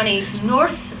pure white honey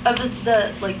north of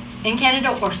the in Canada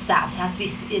or south. It has to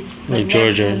be. It's Like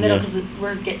Georgia, in the middle yeah. because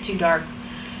we're get too dark.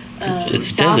 It's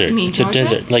South, you desert. mean It's a Georgia?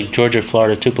 desert, like Georgia,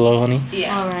 Florida, Tupelo, honey.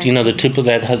 Yeah. All right. Do you know the Tupelo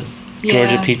that has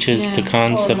Georgia Yeah, peaches, yeah.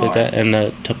 pecans, Or stuff like that, north. and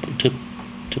the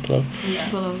Tupelo? Yeah.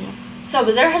 Below, yeah. So,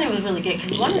 but their honey was really good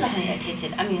because one of the honey I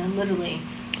tasted, I mean, I literally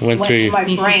Went went through to your- my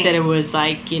Nisi brain. said it was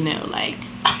like, like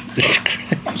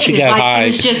she it's got like, high. it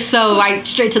was just so like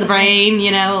straight to the brain,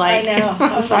 like I know.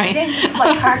 I was like, dang, this is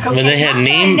like crack cocaine. But they had How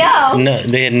did I neem. know? No,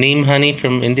 they had neem honey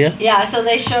from India. Yeah, so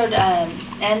they showed,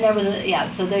 and there was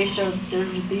so they showed there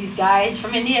were these guys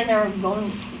from India, and they were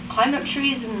going climbing up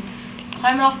trees and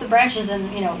climbing off the branches and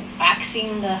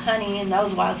waxing the honey, and that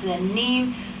was wild. So then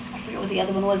neem, I forget what the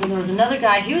other one was, and there was another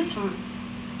guy. He was from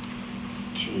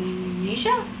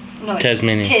Tunisia, no, wait,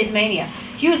 Tasmania. Tasmania.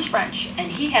 He was French, and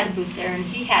he had a booth there, and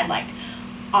he had like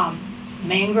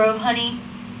mangrove honey.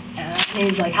 And he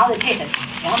was like, "How did it taste?" I said,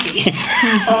 "Swampy."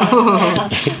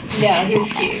 Yeah, he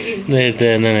was cute. He was They had,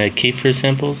 and then they had kefir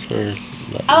samples or.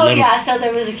 Oh lemon- yeah, so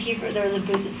there was a keeper. There was a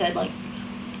booth that said like,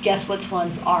 guess which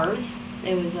one's ours.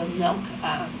 It was a milk,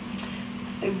 a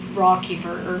raw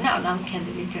kefir, or no, not we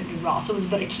couldn't do raw. So it was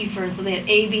but a kefir, and so they had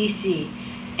A, B, C,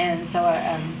 and so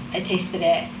I tasted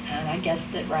it and I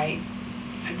guessed it right.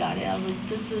 I got it. I was like,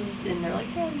 this is, and they're like,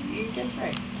 yeah, you guessed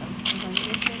right. So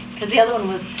because the other one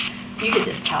was, you could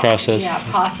just tell. Processed. Yeah,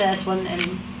 processed one, and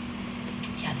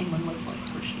yeah, I think one was like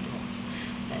Hershey,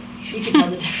 but you could tell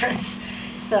the difference.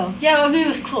 So yeah, I mean, it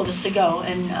was cool just to go,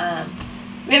 and I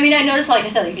mean, I noticed, like I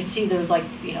said, you could see there was like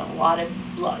a lot of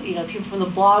people from the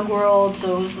blog world,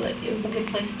 so it was a good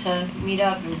place to meet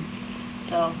up, and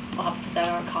so we'll have to put that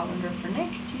on our calendar for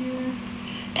next year,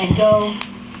 and go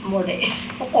more days,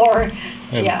 or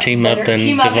And yeah, team up and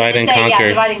team up divide just and say, conquer. Yeah,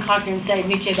 divide and conquer, and say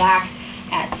meet you back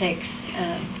at 6.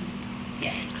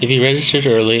 Yeah. If you registered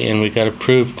early and we got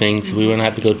approved things, we wouldn't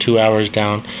have to go 2 hours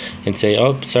down and say,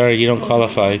 "Oh, sorry, you don't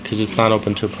qualify," because it's not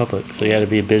open to the public. So you had to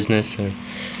be a business, and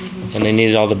they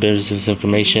needed all the business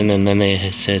information, and then they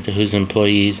had said who's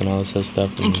employees and all this other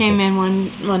stuff. And came in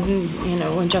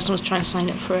when Justin was trying to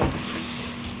sign up for it.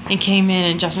 And came in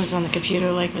and Justin was on the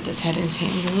computer like with his head in his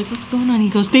hands. I'm like, what's going on? He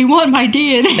goes, they want my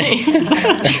DNA.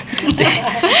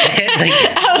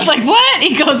 I was like, what?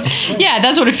 He goes, yeah,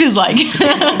 that's what it feels like.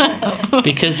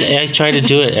 Because I tried to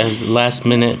do it as last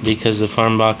minute because of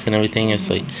Farm Box and everything. It's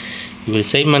like you would have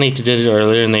saved money if you did it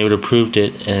earlier, and they would have approved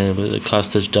it, and it would have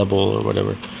cost us double or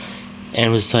whatever. And it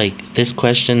was like this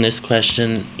question,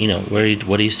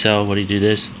 what do you sell? What do you do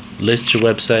this? List your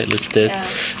website, list this, Yeah.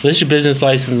 list your business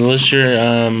license, list your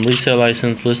resale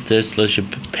license, list this, list your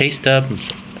pay stub.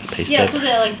 Yeah, so they,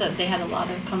 like I said, they had a lot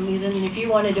of companies, and if you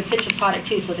wanted to pitch a product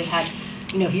too, so they had,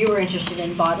 if you were interested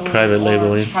in bottling Private or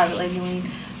labeling. private labeling.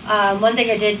 One thing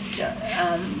I did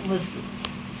was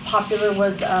popular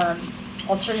was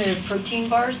alternative protein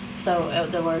bars. So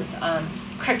there was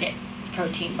Cricket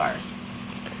protein bars,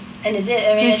 and it did.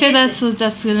 I mean, They say tasted-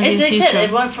 that's going to be the They future. said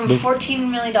it went from $14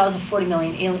 million to $40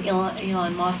 million.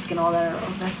 Elon Musk and all that are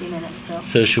investing in it.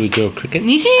 So should we go cricket?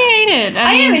 Nisi ate it.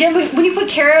 I am. And then when you put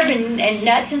carob and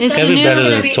nuts and It's stuff, That'd be the new- better gonna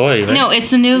than be- soy, right? No, it's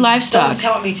the new Don't livestock.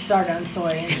 tell me to start on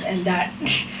soy and that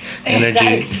Energy.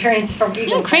 that experience from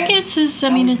people. No, crickets is,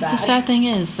 That was it's the bad. sad thing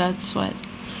is, that's what,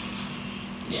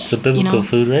 It's a biblical know.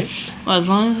 food, right? well, as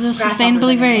long as they're Grasshoppers,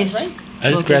 sustainably I know, raised. right? I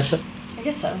just Locust. grass up, I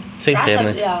guess so. Same Grasshopper,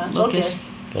 family. Yeah, Locust.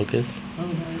 locust. locust. Who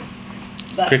knows?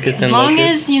 But, Crickets yeah. As and long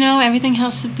locusts? as, everything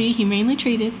has to be humanely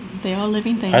treated. They're all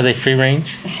living things. Are they free range?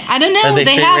 I don't Are know. they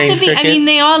They free have to range be. I cricket? mean,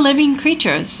 they are living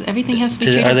creatures. Everything has to be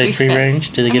treated Are they with free respect.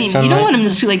 range? Do they I get mean, sunlight? you don't want them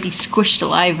to be squished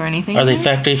alive or anything. Are they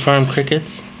factory farm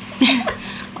crickets?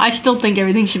 I still think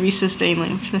everything should be sustainable.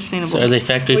 So are they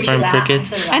factory We should farm have- crickets?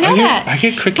 should have I know Are your- that. Are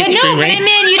your crickets But no, free but range?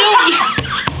 man, you don't.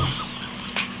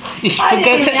 You I didn't forgot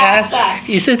to even ask ask. that.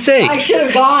 You said say. I should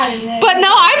have gone. And then, But no,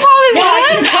 I probably No, I would.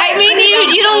 should've I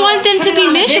mean, you don't want them Put to it be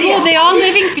on the miserable. video.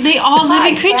 They all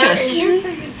living creatures.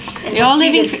 And They're all just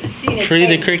see living this- see this Free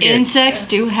the face. cricket. Insects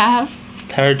do have.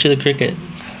 Power to the cricket.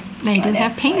 They do I know,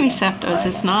 have pain I know, receptors. I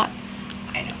It's know. not.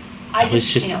 I know. I was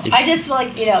just, just- I just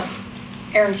like,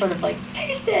 Aaron sort of like,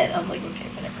 taste it. I was like, okay,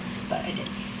 whatever. But I didn't.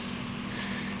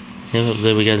 Yeah,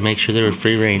 but we got to make sure they were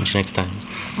free range next time.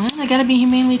 Well, they gotta be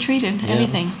humanely treated. Yeah.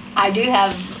 Everything. I do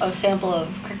have a sample of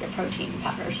cricket protein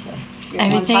powder, so if you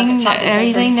want chocolate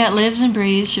Everything flavor. that lives and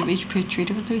breathes should be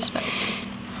treated with respect.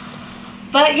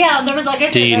 But yeah, there was like I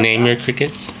said. Do you there- name your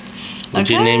crickets? Would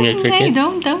you name your Hey, cricket?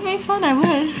 don't make fun. I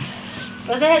would.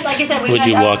 But then, like I said, we Would had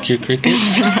you our- walk your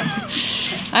crickets?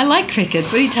 I like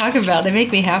crickets. What are you talking about? They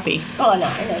make me happy. Oh no,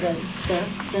 I know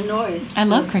the noise. I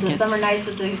love The crickets. summer nights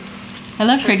with the. I I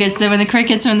love crickets. When the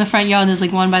crickets are in the front yard, there's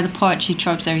like one by the porch. He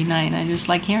chirps every night, and I just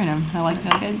like hearing him. I like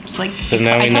it's like. So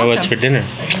now we know what's for dinner.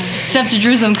 Except the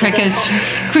Jerusalem crickets.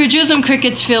 Jerusalem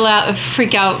crickets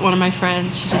freak out one of my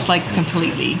friends. She just like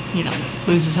completely,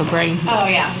 loses her brain. Oh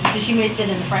yeah. Does she sit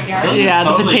in the front yard? Yeah,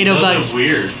 the potato bugs.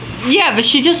 Weird. Yeah, but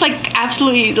she just like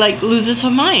absolutely like loses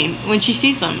her mind when she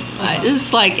sees them.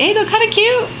 Just like, hey, they're kind of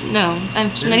cute. No,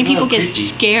 many people get creepy.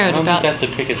 scared about that's the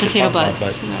crickets potato you're talking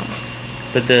bugs. about, No.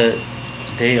 but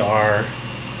they are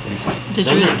The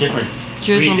those are different.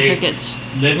 Jerusalem They crickets.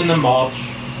 live in the mulch.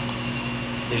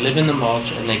 They live in the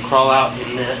mulch and they crawl out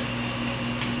in the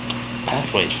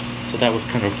pathways. So that was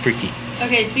kind of freaky.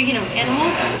 Okay, speaking of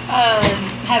animals,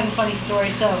 have a funny story.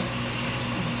 So,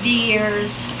 the years,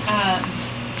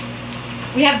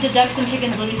 we have the ducks and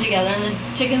chickens living together, and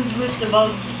the chickens roost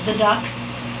above the ducks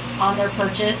on their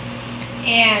perches,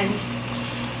 and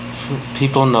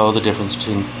People know the difference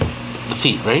between the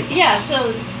feet, right? yeah,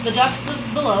 so the ducks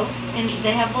live below, and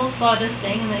they have a little sawdust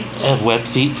thing, and they They have webbed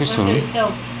feet for swimming.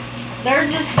 So there's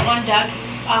this one duck,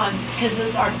 because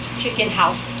our chicken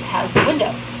house has a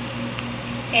window,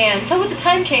 and so with the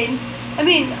time change, I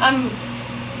mean,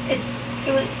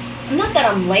 not that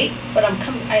I'm late, but I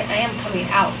am coming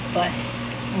out, but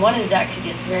one of the ducks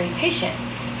gets very impatient,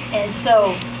 and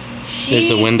so There's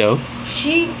a window.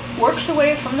 she works her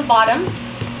way from the bottom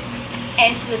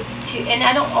and and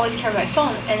I don't always carry my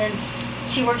phone, and then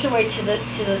she works her way to the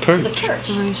perch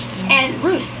The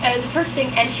roost. the perch thing,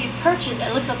 and she perches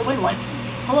and looks out the window like,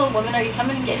 hello woman, are you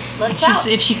coming to let's out.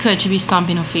 If she could, she'd be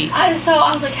stomping her feet. So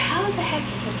I was like, how the heck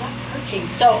is a duck perching?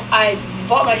 So I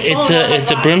bought my phone.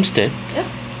 It's a broomstick. Yep.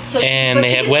 So And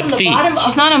they have webbed feet.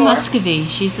 She's not a muscovy.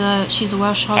 She's a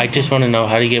Welsh I Hog. just want to know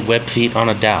how to get webbed feet on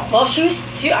a dowel. Well,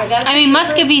 I mean,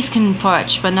 muscovies can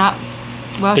perch, but not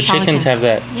Welsh The chickens Harlequins.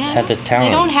 have the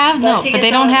talent. They don't have No, no, she but gets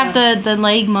they don't all have the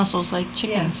leg muscles like Yeah.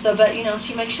 chickens. So, but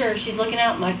she makes sure she's looking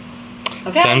out. I'm like,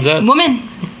 okay. Time's up. Woman,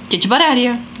 get your butt out of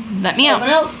here. Let me Open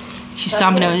out. up. She's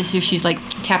stomping her. She's like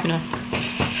tapping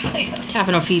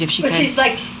her feet if she But can. she's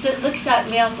like looks at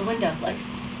me out the window like,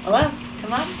 hello,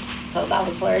 come on. So that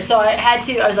was hilarious. So I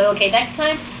was like, okay, next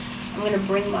time I'm gonna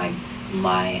bring my.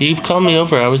 You called me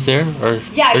over. I was there, or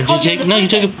Yeah, I or called you did the no, you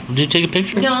first took time. did you take a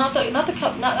picture? No, not the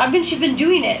cup. She's been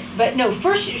doing it, but no.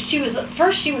 First she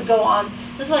would go on.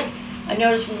 This is like I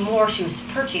noticed more she was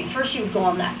perching. First she would go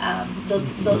on that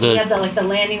we have that like the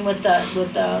landing with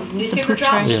the newspaper poop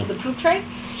drop, tray. Yeah. the poop tray.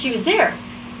 She was there,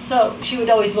 so she would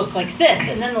always look like this.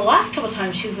 And then the last couple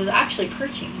times she was actually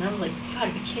perching, and I was like, God,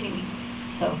 are you kidding me?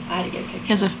 So I had to get a picture.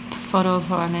 Here's a photo of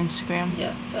her on Instagram.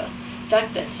 Yeah, so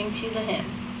duck that thinks she's a hen.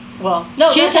 Well, no,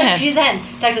 She is a hen. she's a hen.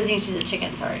 Duck that thinks she's a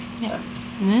chicken. Sorry. Yeah. So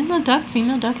And then the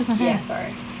female duck is a hen. yeah,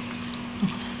 sorry.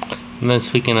 And then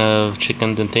speaking of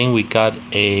chickens and thing, we got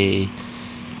a.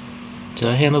 Did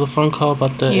I handle the phone call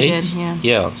about the You eggs? did, yeah.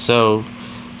 Yeah. So,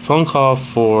 phone call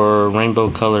for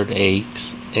rainbow-colored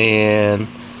eggs and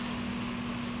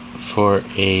for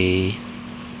a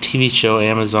TV show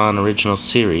Amazon original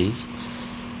series.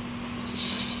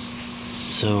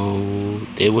 So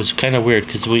it was kind of weird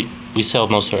because we sell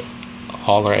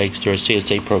all our eggs through our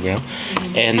CSA program,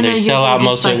 and And they they're sell out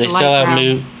usually just like light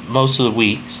brown. most of the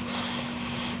weeks.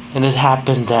 And it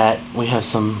happened that we have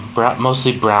some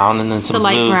mostly brown, and then some The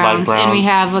light blue, browns, light browns, and we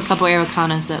have a couple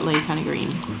Aracanas that lay kind of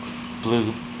green.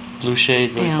 blue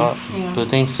shade, what do you Yeah. call it? Yeah. The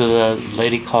thing. So the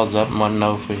lady calls up and want to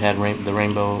know if we had the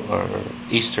rainbow or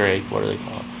Easter egg. What do they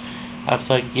call it? I was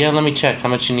like, yeah, let me check how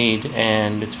much you need,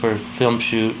 and it's for a film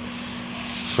shoot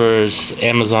for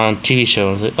Amazon TV show.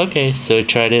 I was like, okay, so I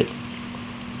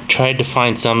tried to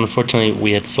find some. Unfortunately,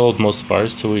 we had sold most of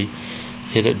ours, so we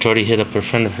Jordy hit up a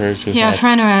friend of hers who Yeah, a had,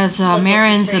 friend who has What's up the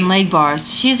Marins street? and leg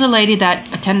bars. She's a lady that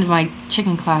attended my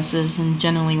chicken classes and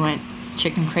generally went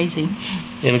chicken crazy,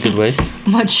 in a good way.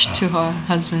 much to her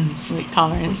husband's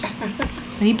tolerance. But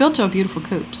he built her a beautiful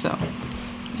coop, so.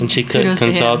 And she Kudos to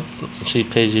him. consults. She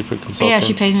pays you for consulting. Yeah,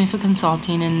 she pays me for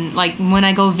consulting, and when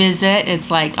I go visit, it's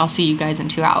like I'll see you guys in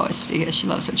 2 hours because she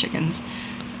loves her chickens,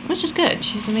 which is good.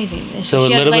 She's amazing. So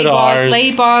she a has little bit of ours-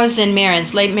 lay bars and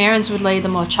Marins. Marins would lay the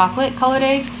more chocolate-colored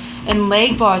eggs, and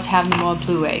leg bars have the more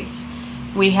blue eggs.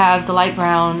 We have the light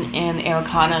brown and the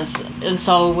Aracanas, and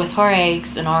so with her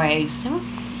eggs and our eggs, they were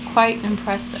quite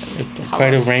impressive.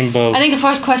 Quite a rainbow. I think the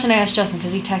first question I asked Justin,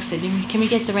 because he texted, can we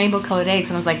get the rainbow-colored eggs?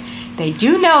 And I was like, they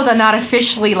do know they're not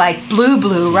officially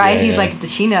blue, right? Yeah, He was yeah. like,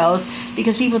 she knows,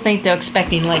 because people think they're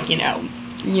expecting blue,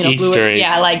 Easter egg.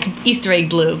 yeah, like Easter egg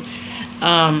blue.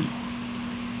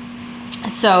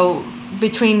 So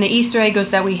between the Easter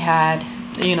eggs that we had,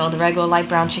 the regular light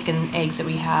brown chicken eggs that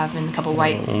we have, and a couple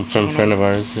white from a chicken friend eggs, of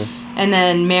ours. Yeah. And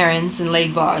then Marin's and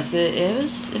Lake Bars. It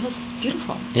was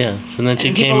beautiful. Yeah. So then she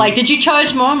And came. people like, did you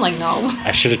charge more? I'm like, no.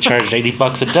 I should have charged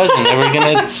 $80 a dozen. They were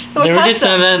gonna. were They were just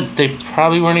custom. gonna. They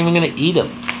probably weren't even gonna eat them.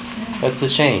 That's the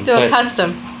shame. They were But-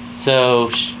 custom.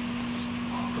 So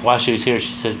while she was here,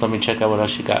 she says, "Let me check out what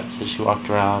else she got." So she walked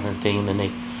around and thing, and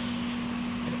then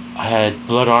I had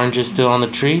blood oranges still on the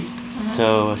tree.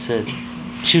 So I said,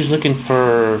 she was looking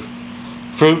for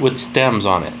fruit with stems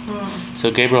on it. So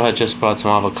Gabriel had just brought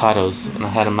some avocados, and I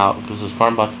had them out because it was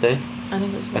Farm Box Day. I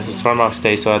think it was This is Farm Box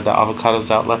Day, so I had the avocados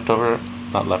out but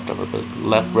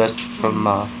rest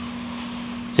from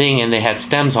thing, and they had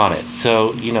stems on it.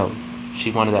 So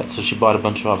she wanted that, so she bought a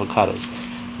bunch of avocados.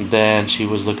 Then she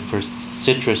was looking for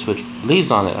citrus with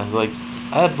leaves on it. I was like,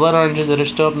 I have blood oranges that are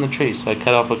still up in the tree, so I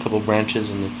cut off a couple branches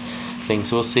and things.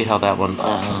 So we'll see how that one.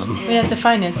 We have to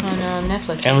find it. It's on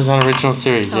Netflix. Amazon original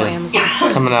series, Oh, yeah,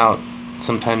 Amazon. coming out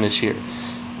sometime this year.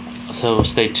 So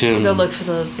stay tuned. Go look for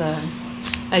those.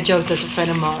 I joked with a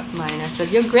friend of mine. I said,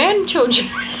 your grandchildren.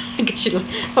 Because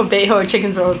her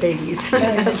chickens are all babies.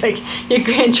 I was like, your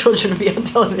grandchildren will be on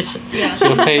television. Yeah.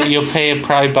 So you'll pay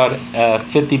probably about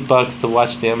 $50 to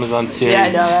watch the Amazon series. Yeah, I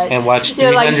know, right? And watch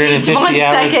You're like, 350 1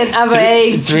 hours. second of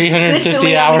eggs. 350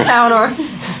 distantly on the hours. counter.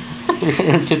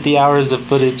 350 hours of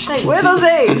footage. Like, to where are see. those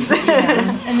eggs?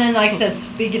 Yeah. And then, like I said,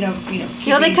 speaking of, They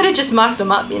keeping- could have just mocked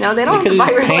them up. They don't have to could've buy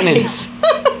just real painted. eggs.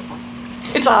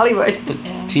 It's Hollywood.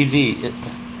 It's TV.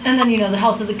 And then the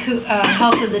health of the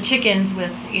health of the chickens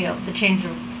with the change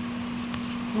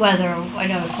of weather. I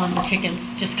noticed one of the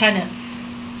chickens just kind of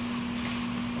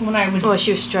when I would Well,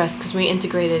 she was stressed because we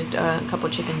integrated a couple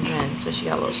chickens in, so she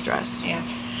got a little stressed. yeah.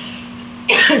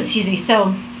 Excuse me.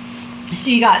 So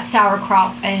you got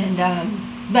sauerkraut and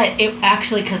but it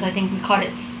actually because I think we caught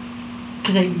it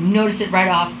because I noticed it right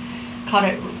off. Caught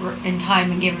it in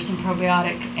time and gave her some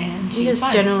probiotic, and she You was just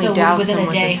fine. generally so douse within them a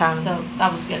with the day. time. So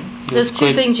that was good. There's two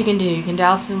Quick. things you can do. You can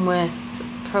douse them with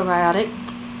probiotic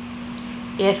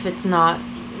if it's not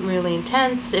really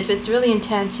intense. If it's really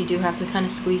intense, you do have to kind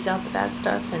of squeeze out the bad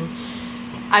stuff. And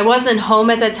I wasn't home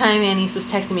at that time. Annie's was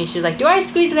texting me. She was like, do I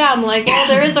squeeze it out? I'm like, well,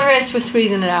 there is a risk with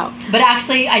squeezing it out. But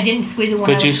actually, I didn't squeeze it when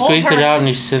I But would you hold squeezed her. it out and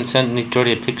you sent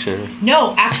Jordy a picture.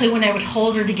 No, actually, when I would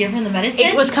hold her to give her the medicine,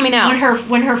 It was coming out.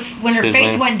 When her She was face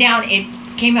laying- went down, it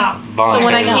came out. So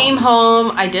when I Voluntary. came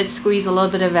home, I did squeeze a little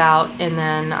bit of out, and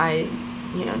then I,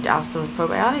 doused it with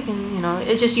probiotic, and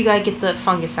it's just you gotta get the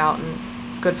fungus out and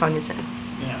good fungus in.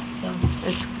 Yeah. So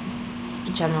It's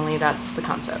generally that's the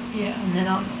concept. yeah, and then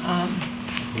on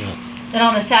Yeah. then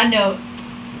on a sad note,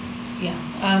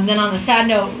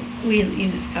 we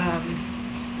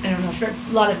I don't know, for a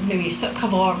lot of maybe a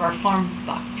couple of our farm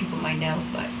box people might know,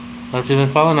 but Well, if you've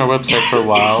been following our website for a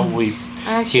while, I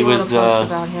actually He wrote was, a post uh,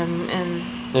 about him, and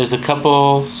there's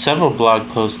several blog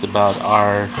posts about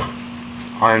our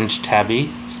orange tabby,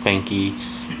 Spanky,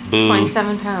 Boo,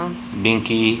 27 pounds.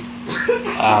 Binky,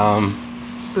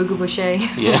 Booga Boucher.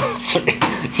 yeah, sorry.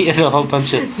 He had a whole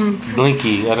bunch of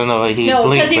Blinky. I don't know why he no,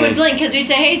 blinked. because he but would he's- blink, because we'd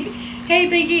say, hey,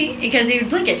 Binky, because he would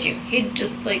blink at you. He'd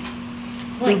just blink,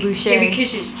 Boucher. give you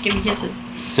kisses.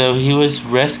 So he was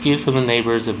rescued from the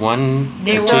neighbors of one,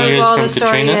 They 2 were- years Well, from the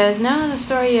story Katrina. the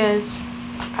story is,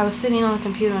 I was sitting on the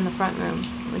computer in the front room,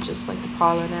 which is like the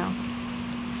parlor now,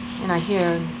 and I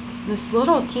hear this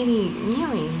little teeny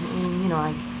meowing,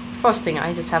 and first thing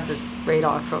I just have this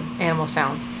radar for animal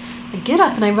sounds. I get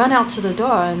up and I run out to the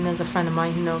door, and there's a friend of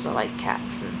mine who knows I like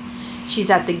cats, and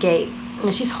she's at the gate,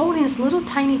 and she's holding this little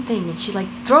tiny thing, and she like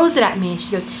throws it at me, and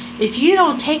she goes, if you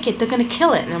don't take it, they're gonna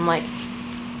kill it. And I'm like,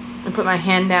 I put my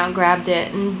hand down, grabbed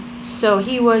it, and so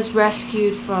he was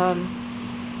rescued from,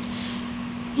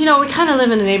 we kind of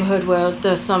live in a neighborhood where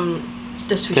there's some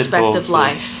disrespect Pitbulls, of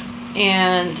life,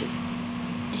 and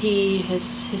his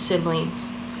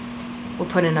siblings were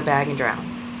put in a bag and drowned.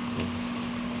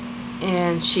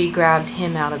 And she grabbed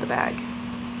him out of the bag,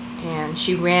 and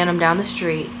she ran him down the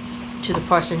street to the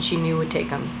person she knew would take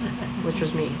him, which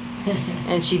was me.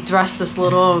 And she thrust this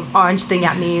little orange thing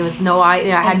at me. It was no eye.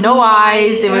 I had no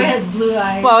eyes. It Or was has blue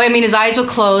eyes. well, I mean, his eyes were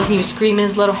closed, and he was screaming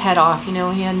his little head off. He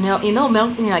had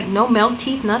no milk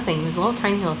teeth, nothing. He was a little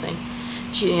tiny little thing.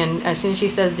 And as soon as she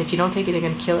says, if you don't take it, they're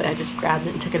going to kill it, I just grabbed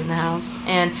it and took it in the house.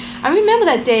 And I remember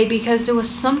that day because there was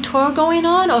some tour going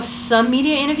on or some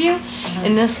media interview,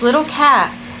 and this little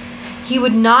cat, he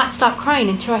would not stop crying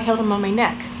until I held him on my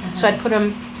neck. So I'd put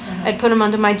him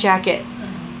under my jacket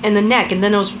in the neck, and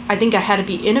then I think I had to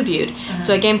be interviewed.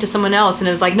 So I gave him to someone else, and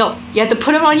it was like, no, you have to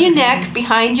put him on your neck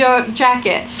behind your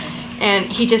jacket. And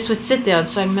he just would sit there.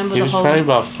 So I remember He the was whole. probably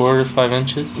about 4 to 5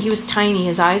 inches. He was tiny.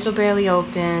 His eyes were barely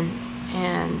open,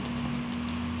 and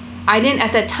I didn't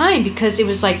at that time because it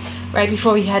was like right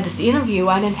before we had this interview.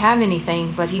 I didn't have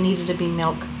anything, but he needed to be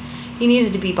he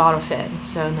needed to be bottle fed.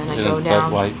 So then I go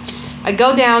down. I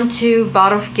go down to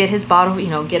get his bottle,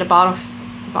 get a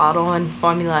bottle and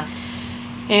formula.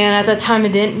 And at that time, I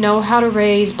didn't know how to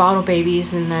raise bottle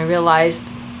babies, and I realized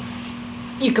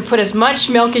you could put as much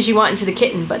milk as you want into the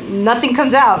kitten, but nothing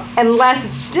comes out unless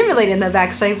it's stimulated in the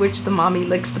backside, which the mommy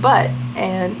licks the butt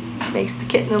and makes the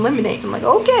kitten eliminate. I'm like,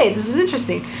 okay, this is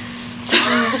interesting. So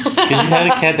because you had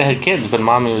a cat that had kittens, but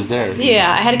mommy was there.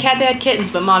 Yeah, I had a cat that had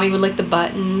kittens, but mommy would lick the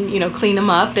butt and clean them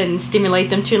up and stimulate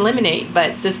them to eliminate.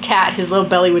 But this cat, his little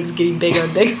belly was getting bigger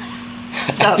and bigger.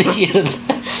 So he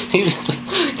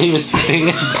was sitting.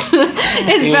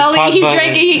 His belly, he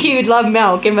drank. He would love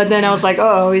milk, but then I was like,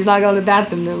 oh, he's not going to the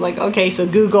bathroom. Then I'm like, okay, so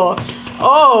Google.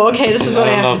 Oh, okay, this is what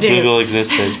I have to do. Google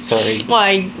existed. Sorry.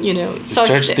 Why,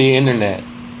 search the internet,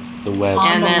 the web,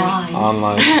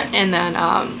 online, and then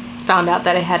found out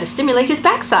that I had to stimulate his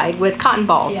backside with cotton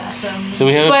balls. Yeah. So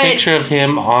we have a picture of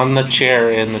him on the chair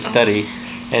in the study,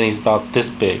 and he's about this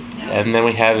big. And then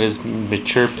we have his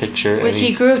mature picture. Which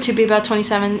he grew to be about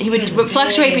 27. He would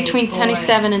fluctuate between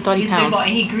 27 and 30 pounds. And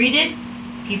he greeted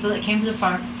people that came to the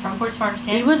front porch farm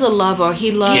stand. He was a lover.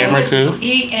 He loved camera crew.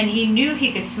 He knew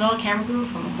he could smell a camera crew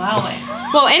from a mile away.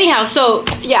 Well, anyhow, so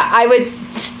yeah, I would,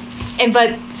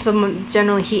 but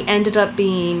generally he ended up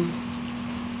being.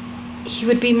 He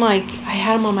would be I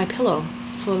had him on my pillow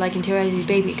for until I was his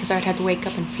baby because I'd have to wake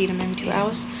up and feed him every 2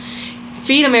 hours.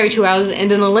 Feed him every 2 hours and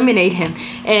then eliminate him.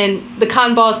 And the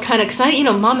cotton balls kind of, because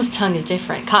mama's tongue is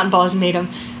different. Cotton balls made him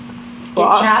get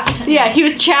chapped. Yeah, he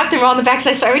was chapped and on the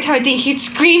backside. So every time I think he'd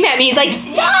scream at me, he's like,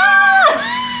 stop!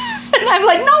 And I'm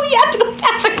like, no, you have to go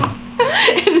bathroom.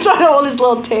 And so I'd hold his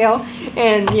little tail.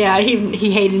 And yeah,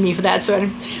 he hated me for that. So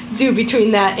I'd do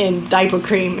between that and diaper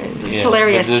cream. It's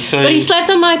hilarious. But he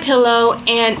slept on my pillow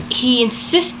and he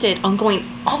insisted on going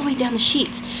all the way down the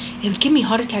sheets. It would give me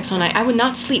heart attacks all night. I would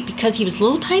not sleep because he was a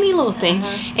little tiny little thing,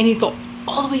 and he'd go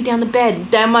all the way down the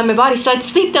bed, down by my body. So I'd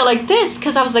sleep there like this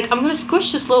because I was like, I'm going to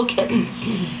squish this little kitten.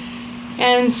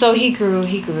 And so he grew,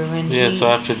 and so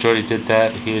after Jordy did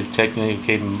that, he technically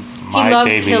became my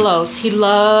baby. He loved pillows. He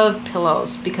loved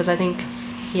pillows because I think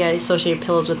he had associated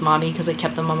pillows with mommy because I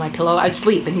kept them on my pillow. I'd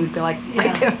sleep, and he would be like,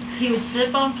 right there. He would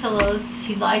sit on pillows.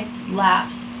 He liked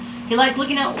laps. He liked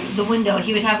looking out the window.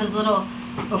 He would have his little...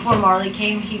 Before Marley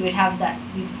came, he would have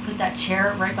we'd put that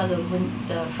chair right by the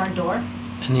front door.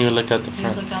 And he would look out the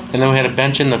front. And then we had a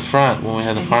bench in the front when we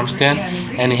had the farm stand.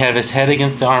 And he had his head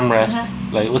against the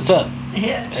armrest. Like, what's up?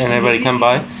 Yeah. And everybody come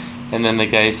by. And then the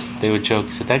guys, they would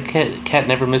joke, said, that cat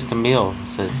never missed a meal. I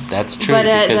said, that's true. But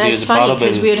because he was that's funny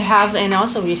because baby. we'd have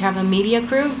a media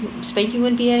crew. Spanky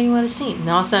wouldn't be anyone to see. And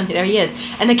all of a sudden, there he is.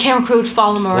 And the camera crew would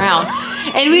follow him around.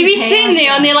 And we'd be sitting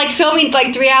there and they're filming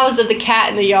 3 hours of the cat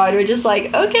in the yard. We're just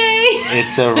like, okay.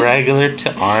 It's a regular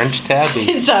orange tabby.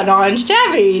 It's an orange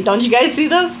tabby. Don't you guys see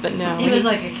those? But no. He was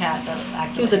like a cat that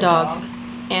acted He was a dog.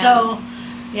 And so,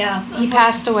 yeah. He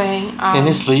passed away. In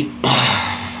his sleep.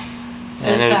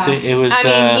 It was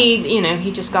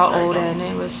he just got older and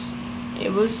it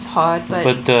was hard,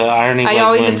 but the irony was I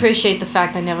always appreciate the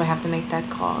fact I never have to make that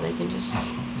call. They can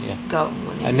just go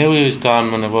when they I knew he was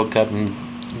gone when I woke up and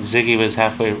Monty was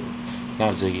halfway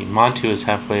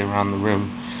around the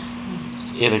room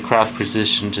in a crouched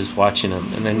position just watching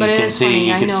him, and then you could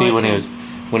see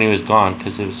when he was gone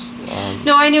because it was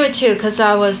No, I knew it too because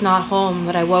I was not home,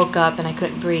 but I woke up and I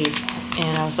couldn't breathe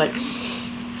and I was like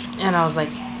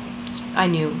I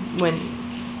knew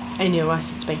I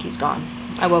said Spanky's gone.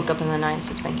 I woke up in the night and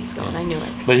said Spanky's gone. I knew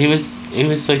it. But he was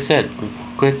like I said,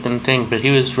 quick and thing. But he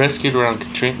was rescued around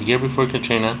Katrina, the year before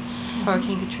Katrina.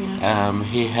 Hurricane Katrina.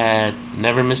 He had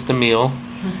never missed a meal.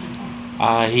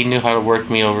 He knew how to work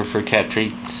me over for cat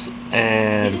treats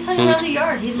and he just hung around the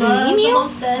yard. He loved the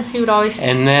homestead. He would always.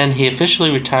 And then he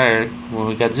officially retired when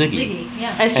we got Ziggy.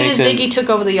 As soon as Ziggy took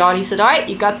over the yard, he said, "All right,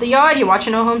 you got the yard. You're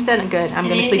watching our homestead, and good. I'm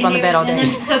going to sleep on the bed all day." And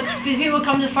then, so people would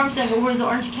come to the farmstead and go, "Where's the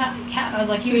orange cat?" And I was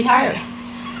like, "He retired."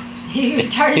 He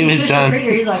retired as a official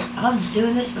breeder. He's like, "I'm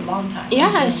doing this for a long time."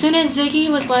 Yeah, as soon as Ziggy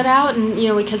was let out, and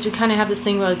because we kind of have this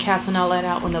thing where the cats are not let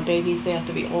out when they're babies, they have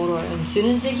to be older. And as soon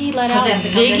as Ziggy let out,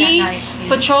 Ziggy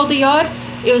patrolled the yard.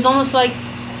 It was almost like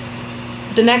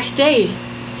the next day,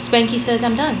 Spanky said,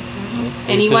 "I'm done,"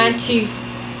 and he went to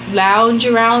lounge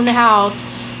around the house,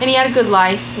 and he had a good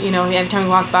life. Every time we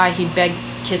walked by, he'd beg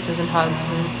kisses and hugs,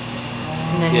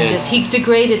 and then he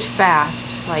degraded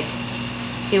fast. Like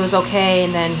it was okay,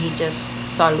 and then he just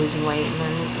started losing weight, and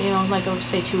then like I would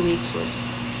say 2 weeks was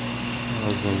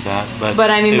wasn't that,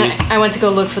 But I mean, it was, I went to go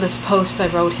look for this post I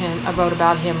wrote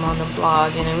about him on the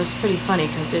blog, and it was pretty funny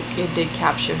because it did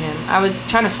capture him. I was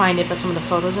trying to find it, but some of the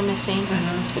photos are missing.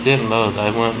 it didn't load.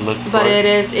 I went and looked for But it.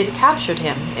 it captured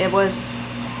him. It was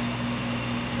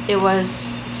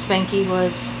Spanky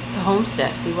was the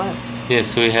homestead. He was. Yeah,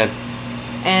 so we had.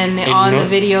 And In on Nor- the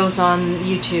videos on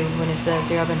YouTube, when it says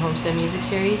the Urban Homestead Music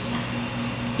Series,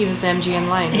 he was the MGM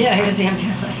lion. Yeah, he was the empty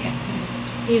lion.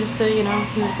 He was the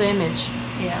image.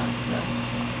 Yeah,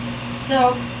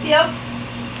 so, yep.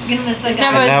 Gonna miss that It's guy.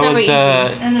 never- And that never was, easy.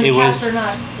 And then the it cats was. are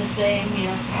not the same, you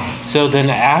know. So then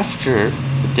after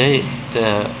the day,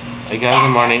 I got in the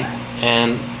morning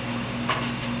and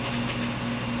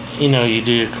you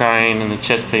do your crying and the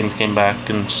chest pains came back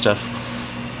and stuff.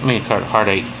 I mean,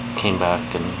 heartache came back,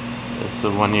 and it's the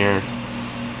 1 year of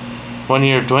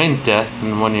Dwayne's death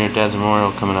and 1 year of Dad's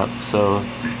memorial coming up. So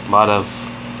a lot of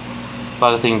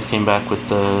things came back with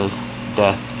the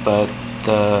death, but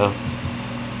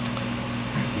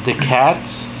the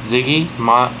cats, Ziggy,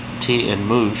 Monty, and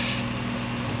Moosh,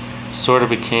 sort of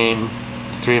became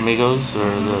three amigos, or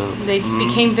They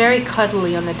became very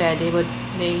cuddly on the bed. They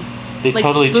like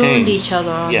totally spooned changed. each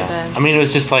other on Yeah, the bed. I mean, it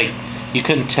was just like you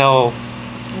couldn't tell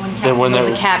One that cat. when It was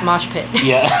they a cat mosh pit.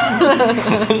 Yeah,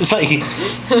 it was like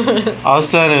all of a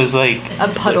sudden it was like A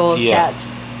puddle of yeah. cats.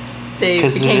 They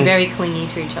 'Cause became it- very clingy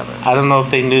to each other. I don't know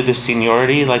if they knew the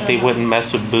seniority, like they wouldn't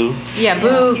mess with Boo. Yeah, he Boo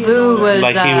was Boo older. was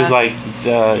Like he was like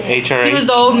HRH. he was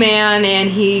the old man, and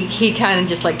he kind of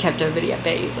just like kept everybody at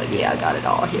bay. He was like, yeah, I got it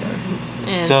all here.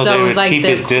 And So so, they it was would like keep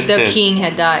his the distance. king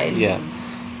had died. Yeah.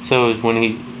 So it was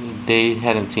when they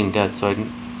hadn't seen death, so I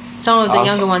didn't. Some of the Us-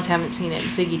 younger ones haven't seen it.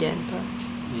 Ziggy did, but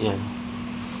Yeah.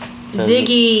 So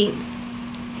Ziggy.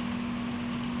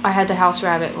 I had the house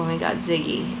rabbit when we got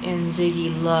Ziggy, and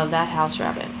Ziggy loved that house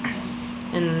rabbit.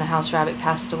 And then the house rabbit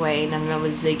passed away, and I remember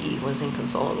Ziggy was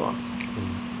inconsolable.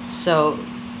 So,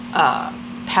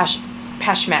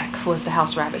 Pashmak was the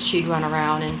house rabbit. She'd run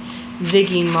around, and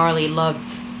Ziggy and Marley loved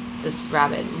this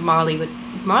rabbit. Marley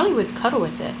would cuddle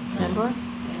with it. Remember?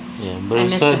 Yeah, but I it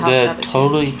was missed the house the rabbit, too.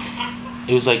 totally.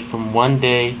 It was like from one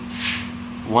day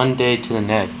to the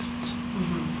next.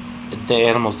 The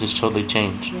animals just totally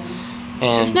changed.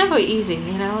 And It's never easy,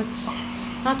 you know. It's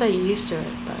not that you're used to it,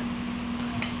 but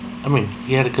I mean,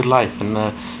 he had a good life,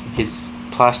 and he's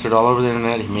plastered all over the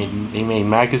internet. He made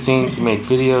magazines, he made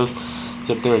videos. He's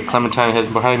up there at Clementine, has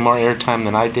probably more airtime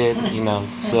than I did,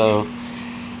 So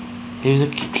he was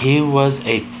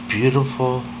a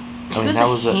beautiful. he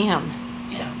was a ham.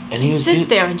 Yeah. and he He'd was sit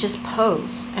there and just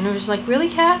pose, and it was like, really,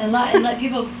 cat? And let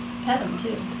people pet him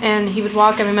too. And he would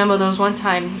walk. I remember there was one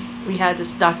time we had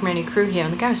this documentary crew here,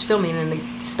 and the guy was filming, and the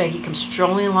Spanky comes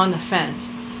strolling along the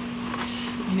fence,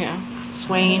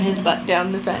 swaying his butt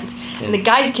down the fence. And the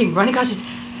guys came running across it,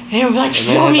 and they were like And they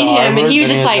had filming the him, arbor, and he was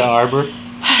then just had like, the arbor.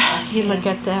 he'd look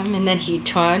at them, and then he'd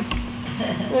turn.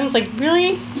 And I was like,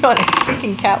 really? You're on a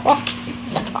freaking catwalk?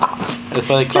 Stop. That's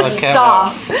why they call Just it cat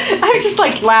stop. walk. I would just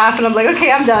like laugh, and I'm like,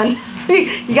 okay, I'm done.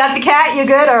 You got the cat? You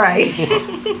good? All right.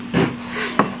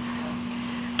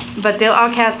 But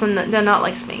our cats, they're not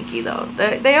like Spanky, though.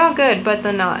 They are good, but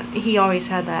they're not. He always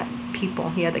had that people.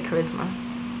 He had the charisma.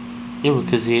 Yeah,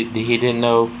 because he didn't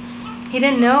know. He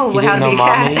didn't know He how didn't to know be a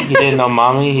mommy. cat. He didn't know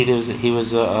mommy. He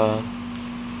was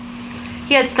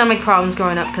He had stomach problems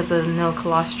growing up because of no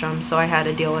colostrum, so I had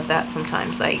to deal with that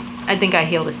sometimes. I think I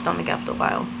healed his stomach after a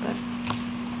while. But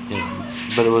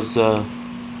but it was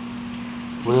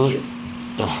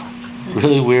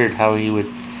really weird how he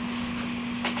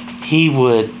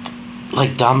would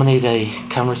like dominate a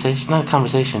conversation. Not a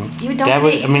conversation. He would Dad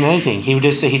dominate- I mean anything. He'd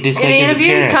just in make the his interview,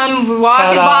 he'd appearance. come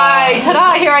walking Ta-da! by,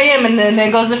 ta-da, here I am, and then there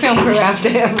goes the film crew after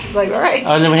him. It's like, all right.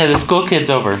 Oh, and then we had the school kids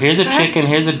over. Here's a chicken.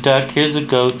 Here's a duck. Here's a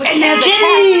goat. And there's a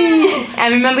cat. I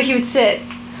remember he would sit,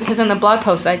 because in the blog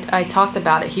post I talked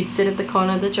about it, he'd sit at the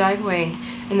corner of the driveway,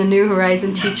 and the New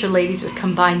Horizon teacher ladies would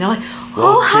come by, and they're like,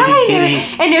 oh, Oh, hi. kitty,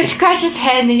 kitty. And they'd scratch his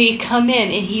head, and then he'd come in,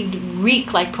 and he'd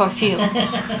reek like perfume.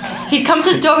 He'd come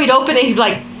to the door, he'd open it, and he'd be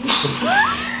like,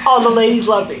 all the ladies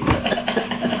loved it.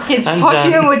 His I'm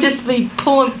perfume done. would just be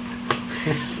pulling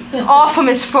off from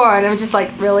his fur, and I'm just like,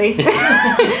 really?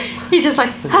 He's just like,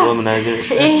 huh.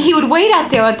 Womanizer. And he would wait out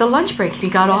there at the lunch break, and he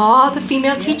got all the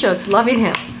female teachers loving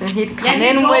him. And he'd come he'd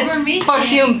in go with over and meet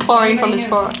perfume them. pouring from his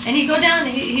fur. And he'd go down and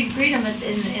he'd greet them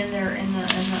in the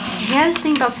He had this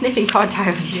thing about sniffing car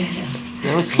tires.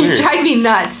 That was He'd weird. drive me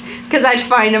nuts, because I'd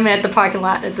find him at the parking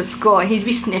lot at the school, and he'd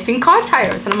be sniffing car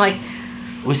tires. And I'm like,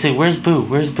 We say, "Where's Boo?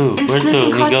 Where's Boo? And Where's Boo?"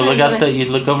 sniffing And you go look cocktails, out you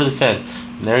look over the fence.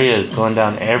 There he is, going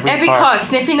down every car,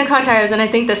 sniffing the car tires, and I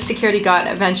think the security guard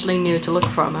eventually knew to look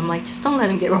for him. I'm like, just don't let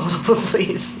him get rolled over,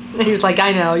 please. And he was like,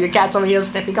 I know, your cat's over here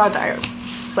sniffing car tires.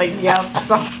 It's like, yeah,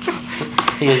 so.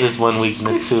 He has this one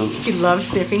weakness too. He loves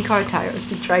sniffing car tires.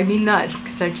 He drives me nuts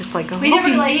because I'm just like, oh, he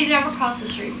never crossed the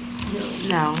street. Really.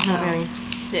 No, not really.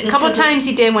 A couple of times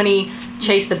he did when he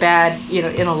chased the bad,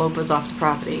 interlopers off the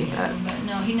property. But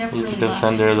no, he never He's really the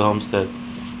defender of the homestead.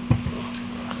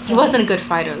 He wasn't a good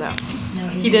fighter though. No,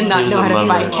 He did not know how to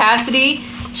fight. Cassidy,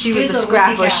 she was a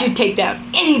scrapper. She'd take down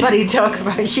anybody to talk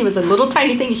about it. She was a little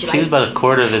tiny thing. She was about a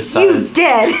quarter of his size. You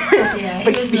dead. Yeah,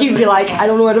 But he'd be like, I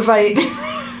don't know how to fight.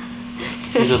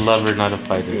 He's a lover, not a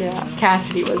fighter. Yeah,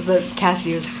 Cassidy was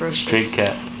ferocious. Street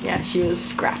cat. Yeah, she was a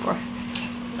scrapper.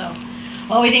 So,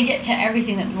 well, we didn't get to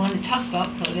everything that we wanted to talk about,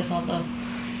 so I guess I'll have to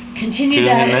continue Tune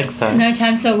that in next time. another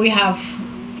time. So we have,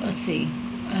 let's see,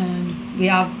 we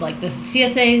have like the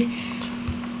CSA.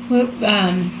 We're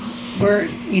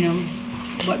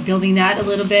building that a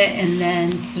little bit, and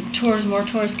then some more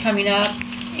tours coming up.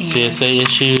 And CSA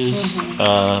issues.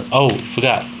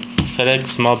 Forgot. FedEx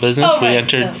Small Business. Oh, we right,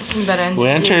 entered. so- You better We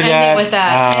entered end that. it with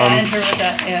that. enter with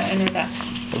that.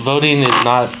 Voting is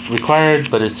not required,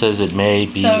 but it says it may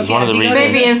be. So, It's one of the if you go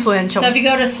reasons. Maybe influential. So if you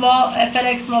go to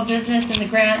FedEx Small Business in the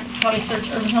grant, probably search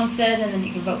Urban Homestead, and then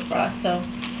you can vote for us. So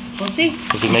we'll see.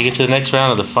 If we make it to the next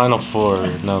round of the Final Four,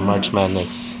 March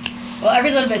Madness. Well,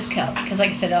 every little bit counts because, like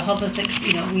I said, it'll help us. We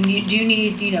do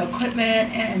need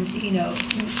equipment, and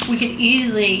we could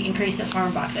easily increase the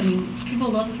farm box. I mean, people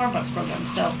love the farm box program.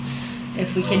 So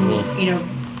if we can, help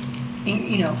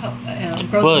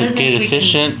grow Well, the it's business, get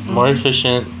efficient, more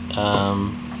efficient,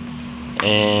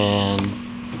 and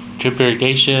drip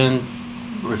irrigation,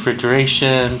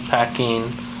 refrigeration, packing,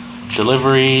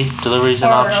 delivery's an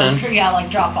option. Like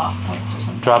drop-off points or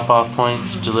something. Drop-off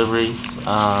points, delivery.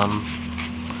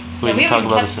 We We can talk haven't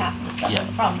about touched this. half of the stuff. Yeah. That's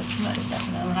the problem. There's too much stuff,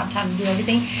 and I don't have time to do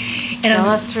everything. Still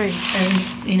us three. And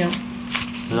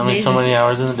There's only so many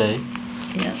hours in a day,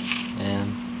 Yeah.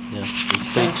 and just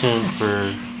stay tuned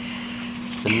for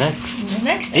the next The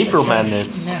next April episode.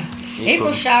 Madness. No.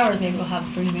 April showers, maybe we'll have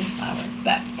 3 minute flowers.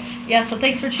 But yeah, so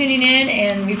thanks for tuning in,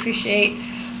 and we appreciate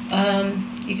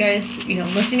you guys,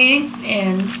 listening,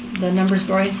 and the numbers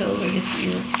growing. So I guess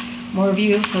more of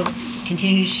you. So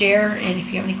continue to share, and if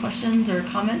you have any questions or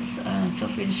comments, feel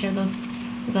free to share those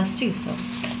with us too. So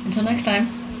until next time.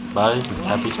 Bye.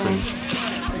 Happy spring.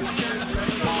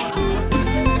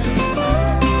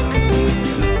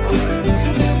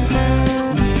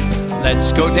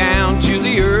 Let's go down to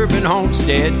the Urban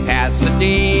Homestead,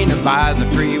 Pasadena by the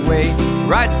freeway.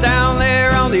 Right down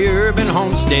there on the Urban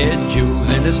Homestead, Jules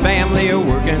and his family are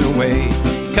working away.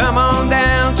 Come on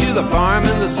down to the farm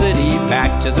in the city,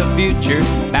 back to the future,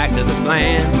 back to the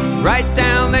plan. Right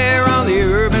down there on the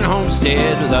Urban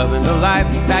Homestead, loving the life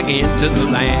back into the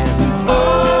land.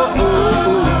 Oh, oh,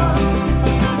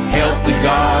 oh, help the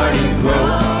garden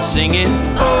grow, singing,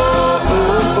 oh,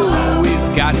 oh, oh,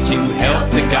 we've got to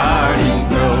help the garden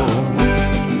grow.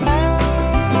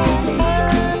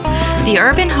 The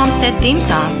Urban Homestead theme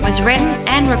song was written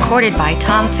and recorded by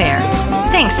Tom Fair.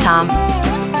 Thanks, Tom.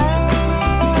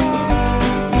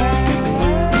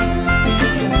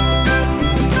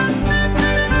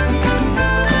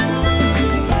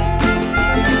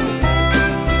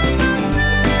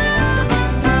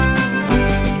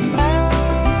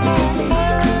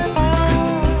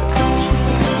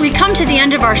 We come to the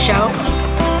end of our show.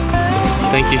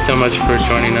 Thank you so much for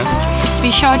joining us.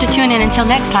 Be sure to tune in until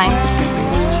next time.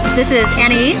 This is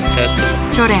Annie East, Justin.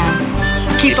 Jordan.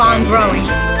 Keep on growing.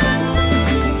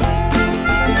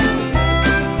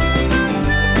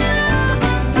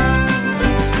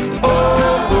 Oh,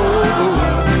 oh,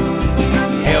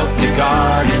 oh, help the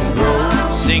garden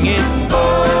grow, singing, oh,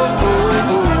 oh,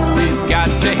 oh, we've got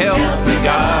to help the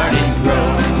garden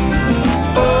grow.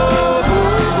 Oh, oh,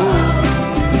 oh,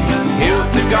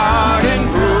 help the garden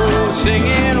grow,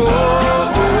 singing, oh,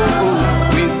 oh,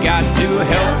 oh, we've got to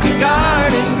help the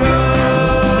garden grow.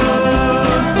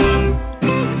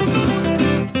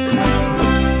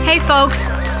 Hey folks,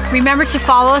 remember to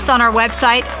follow us on our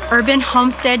website,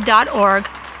 urbanhomestead.org,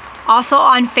 also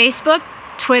on Facebook,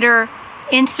 Twitter,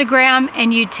 Instagram,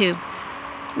 and YouTube.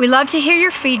 We love to hear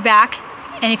your feedback,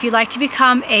 and if you'd like to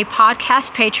become a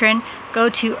podcast patron, go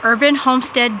to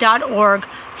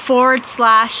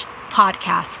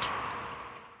urbanhomestead.org/podcast.